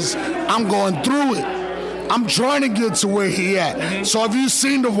because I'm going through it. I'm trying to get to where he at. So if you've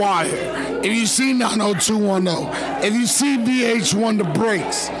seen The Wire, if you've seen 90210, if you see VH1 The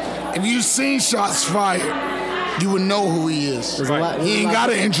Breaks, if you've seen Shots Fired, you would know who he is. He ain't got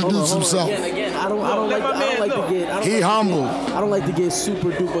to introduce himself. Again, I don't like to get. Humble. I don't like to get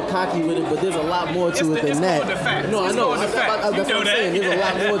super duper cocky with it, but there's a lot more to it than that. No, I know. That's what I'm saying. There's a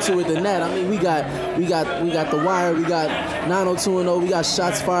lot more to it than that. I mean, we got The Wire, we got 90210, we got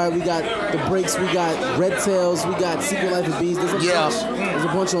Shots Fired, we got The Breaks, we got Red Tails, we got Secret Life of Bees. There's a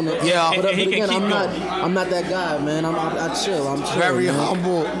bunch on there. Yeah. But again, I'm not that guy, man. I chill. I'm chill. Very man.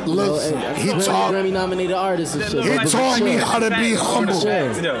 humble. Listen, he taught Grammy nominated artist and shit. He taught me how to be humble.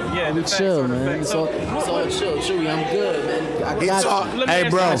 We chill, man. It's all chill. Chewy, I'm good, man. Hey,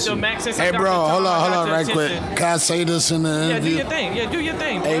 bro, hold on right quick. Can I say this in the interview? Do your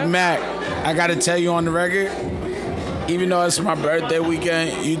thing. Hey, Mac, I got to tell you on the record, even though it's my birthday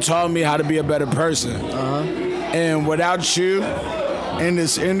weekend, you taught me how to be a better person. And without you in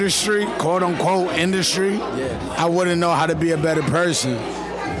this industry, quote unquote industry, I wouldn't know how to be a better person.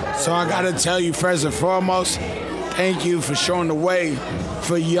 So I got to tell you, first and foremost, thank you for showing the way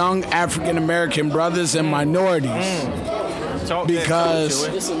for young African American brothers and minorities. Because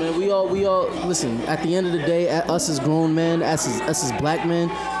listen, man, we all listen. At the end of the day, us as grown men, us as black men,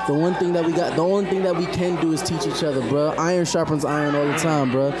 the only thing that we can do is teach each other, bro. Iron sharpens iron all the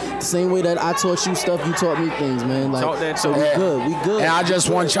time, bro. The same way that I taught you stuff, you taught me things, man. Like, so we good. And I just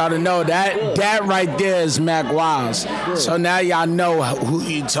want y'all to know that right there is Mac Wilds. So now y'all know who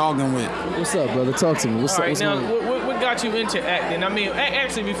you talking with. What's up, brother? Talk to me. What's up? Now, what got you into acting? I mean,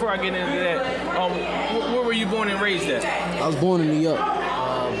 actually, before I get into that, where were you born and raised at? I was born in New York.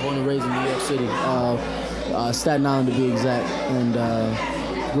 Born and raised in New York City. Staten Island to be exact. And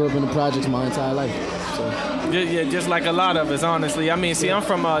grew up in the projects my entire life. So. Yeah, just like a lot of us, honestly. I mean, see, I'm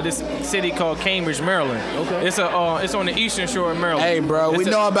from this city called Cambridge, Maryland. Okay. It's on the eastern shore of Maryland. Hey, bro, we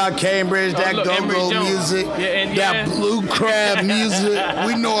know about Cambridge, that go-go music, that blue crab music.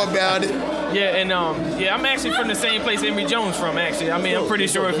 We know about it. Yeah, and I'm actually from the same place Emory Jones from. Actually, I mean, I'm pretty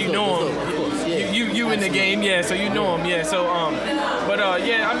sure if you know him, you in the game, so you know him, So,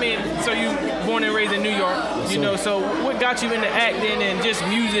 I mean, so you born and raised in New York, you know. So, what got you into acting and just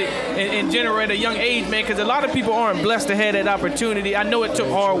music and generate at a young age, man? Because a lot of people aren't blessed to have that opportunity. I know it took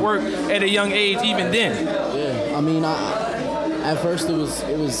hard work at a young age, even then. Yeah, I mean, at first it was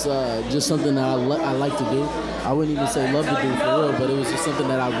just something that I like to do. I wouldn't even say love to do for real, but it was just something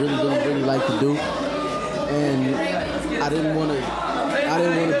that I really like to do. And I didn't want to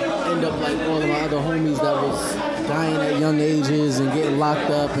end up like all of my other homies that was dying at young ages and getting locked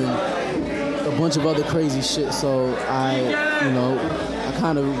up and a bunch of other crazy shit. So I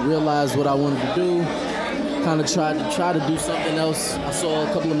kind of realized what I wanted to do. Kind of tried to do something else. I saw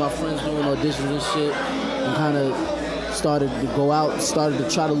a couple of my friends doing auditions and shit, and kind of started to go out, started to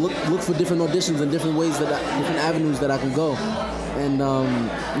try to look for different auditions and different ways different avenues that I can go. And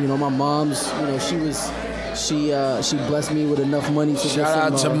my mom's, she blessed me with enough money to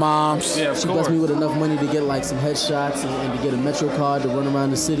shout out to moms. Yeah, she blessed me with enough money to get like some headshots and to get a Metro card to run around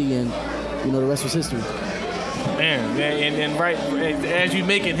the city, and the rest was history. Man, and right as you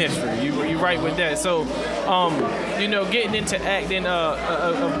making history, you right with that. So, getting into acting,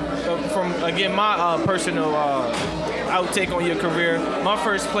 from again my personal outtake on your career, my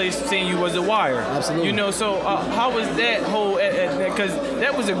first place seeing you was The Wire. Absolutely. So how was that whole? Because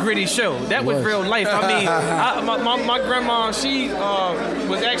that was a gritty show. That was real life. I mean, my grandma, she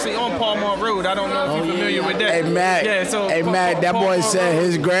was actually on Palmont Road. I don't know if you're familiar with that. Hey Matt. Yeah. So hey Matt, that boy said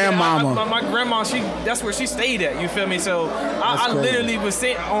his grandmama. Yeah, my grandma, that's where she stayed at. You feel me? So I literally was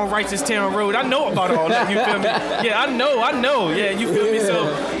sitting on Righteous Town Road. I know about all that. You feel me? Yeah, I know. Yeah, you feel me? So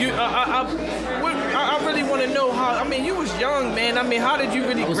I really want to know how. I mean, you was young, man. I mean, how did you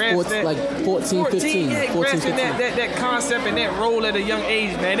really grasp that? Like 14, 15. Yeah, grasping that concept and that role at a young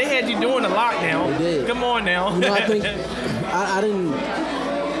age, man. They had you doing a lot now. They did. Come on now. I think I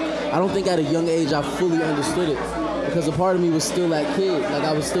don't think at a young age I fully understood it, because a part of me was still that kid. Like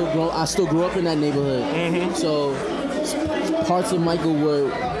I still grew up in that neighborhood. Mm-hmm. So parts of Michael were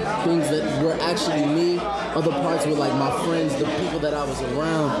things that were actually me. Other parts were like my friends, the people that I was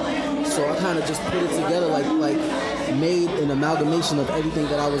around. So I kind of just put it together, like made an amalgamation of everything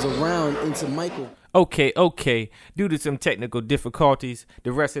that I was around into Michael. Okay. Due to some technical difficulties,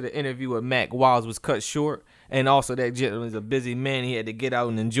 the rest of the interview with Mac Wiles was cut short. And also that gentleman's a busy man. He had to get out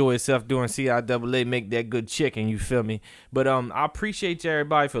and enjoy himself doing CIAA, make that good chicken, you feel me? But I appreciate you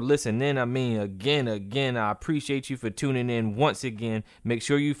everybody for listening. I mean, again, I appreciate you for tuning in once again. Make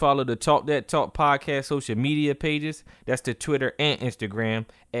sure you follow the Talk That Talk podcast social media pages. That's the Twitter and Instagram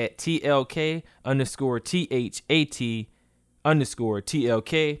at TLK_THAT_TLK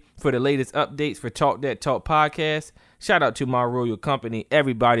for the latest updates for Talk That Talk podcast. Shout out to my Royal company,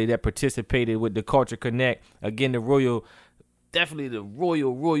 everybody that participated with the Culture Connect. Again, the Royal, definitely the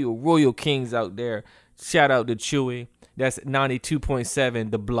Royal Kings out there. Shout out to Chewy. That's 92.7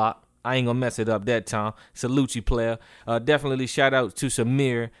 The Block. I ain't gonna mess it up that time. Salute you, player. Definitely shout out to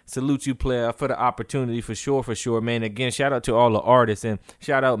Samir. Salute you, player, for the opportunity, for sure, man. Again, shout out to all the artists, and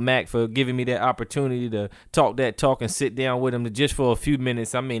shout out Mac for giving me that opportunity to talk that talk and sit down with him just for a few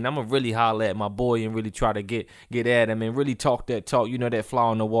minutes. I mean, I'm gonna really holler at my boy and really try to get at him and really talk that talk. That fly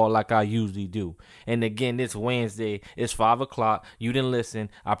on the wall like I usually do. And again, this Wednesday, it's 5 o'clock. You didn't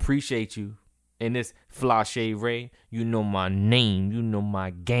listen. I appreciate you. And this Flashe Ray, you know my name, you know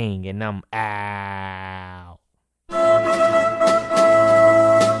my gang, and I'm out.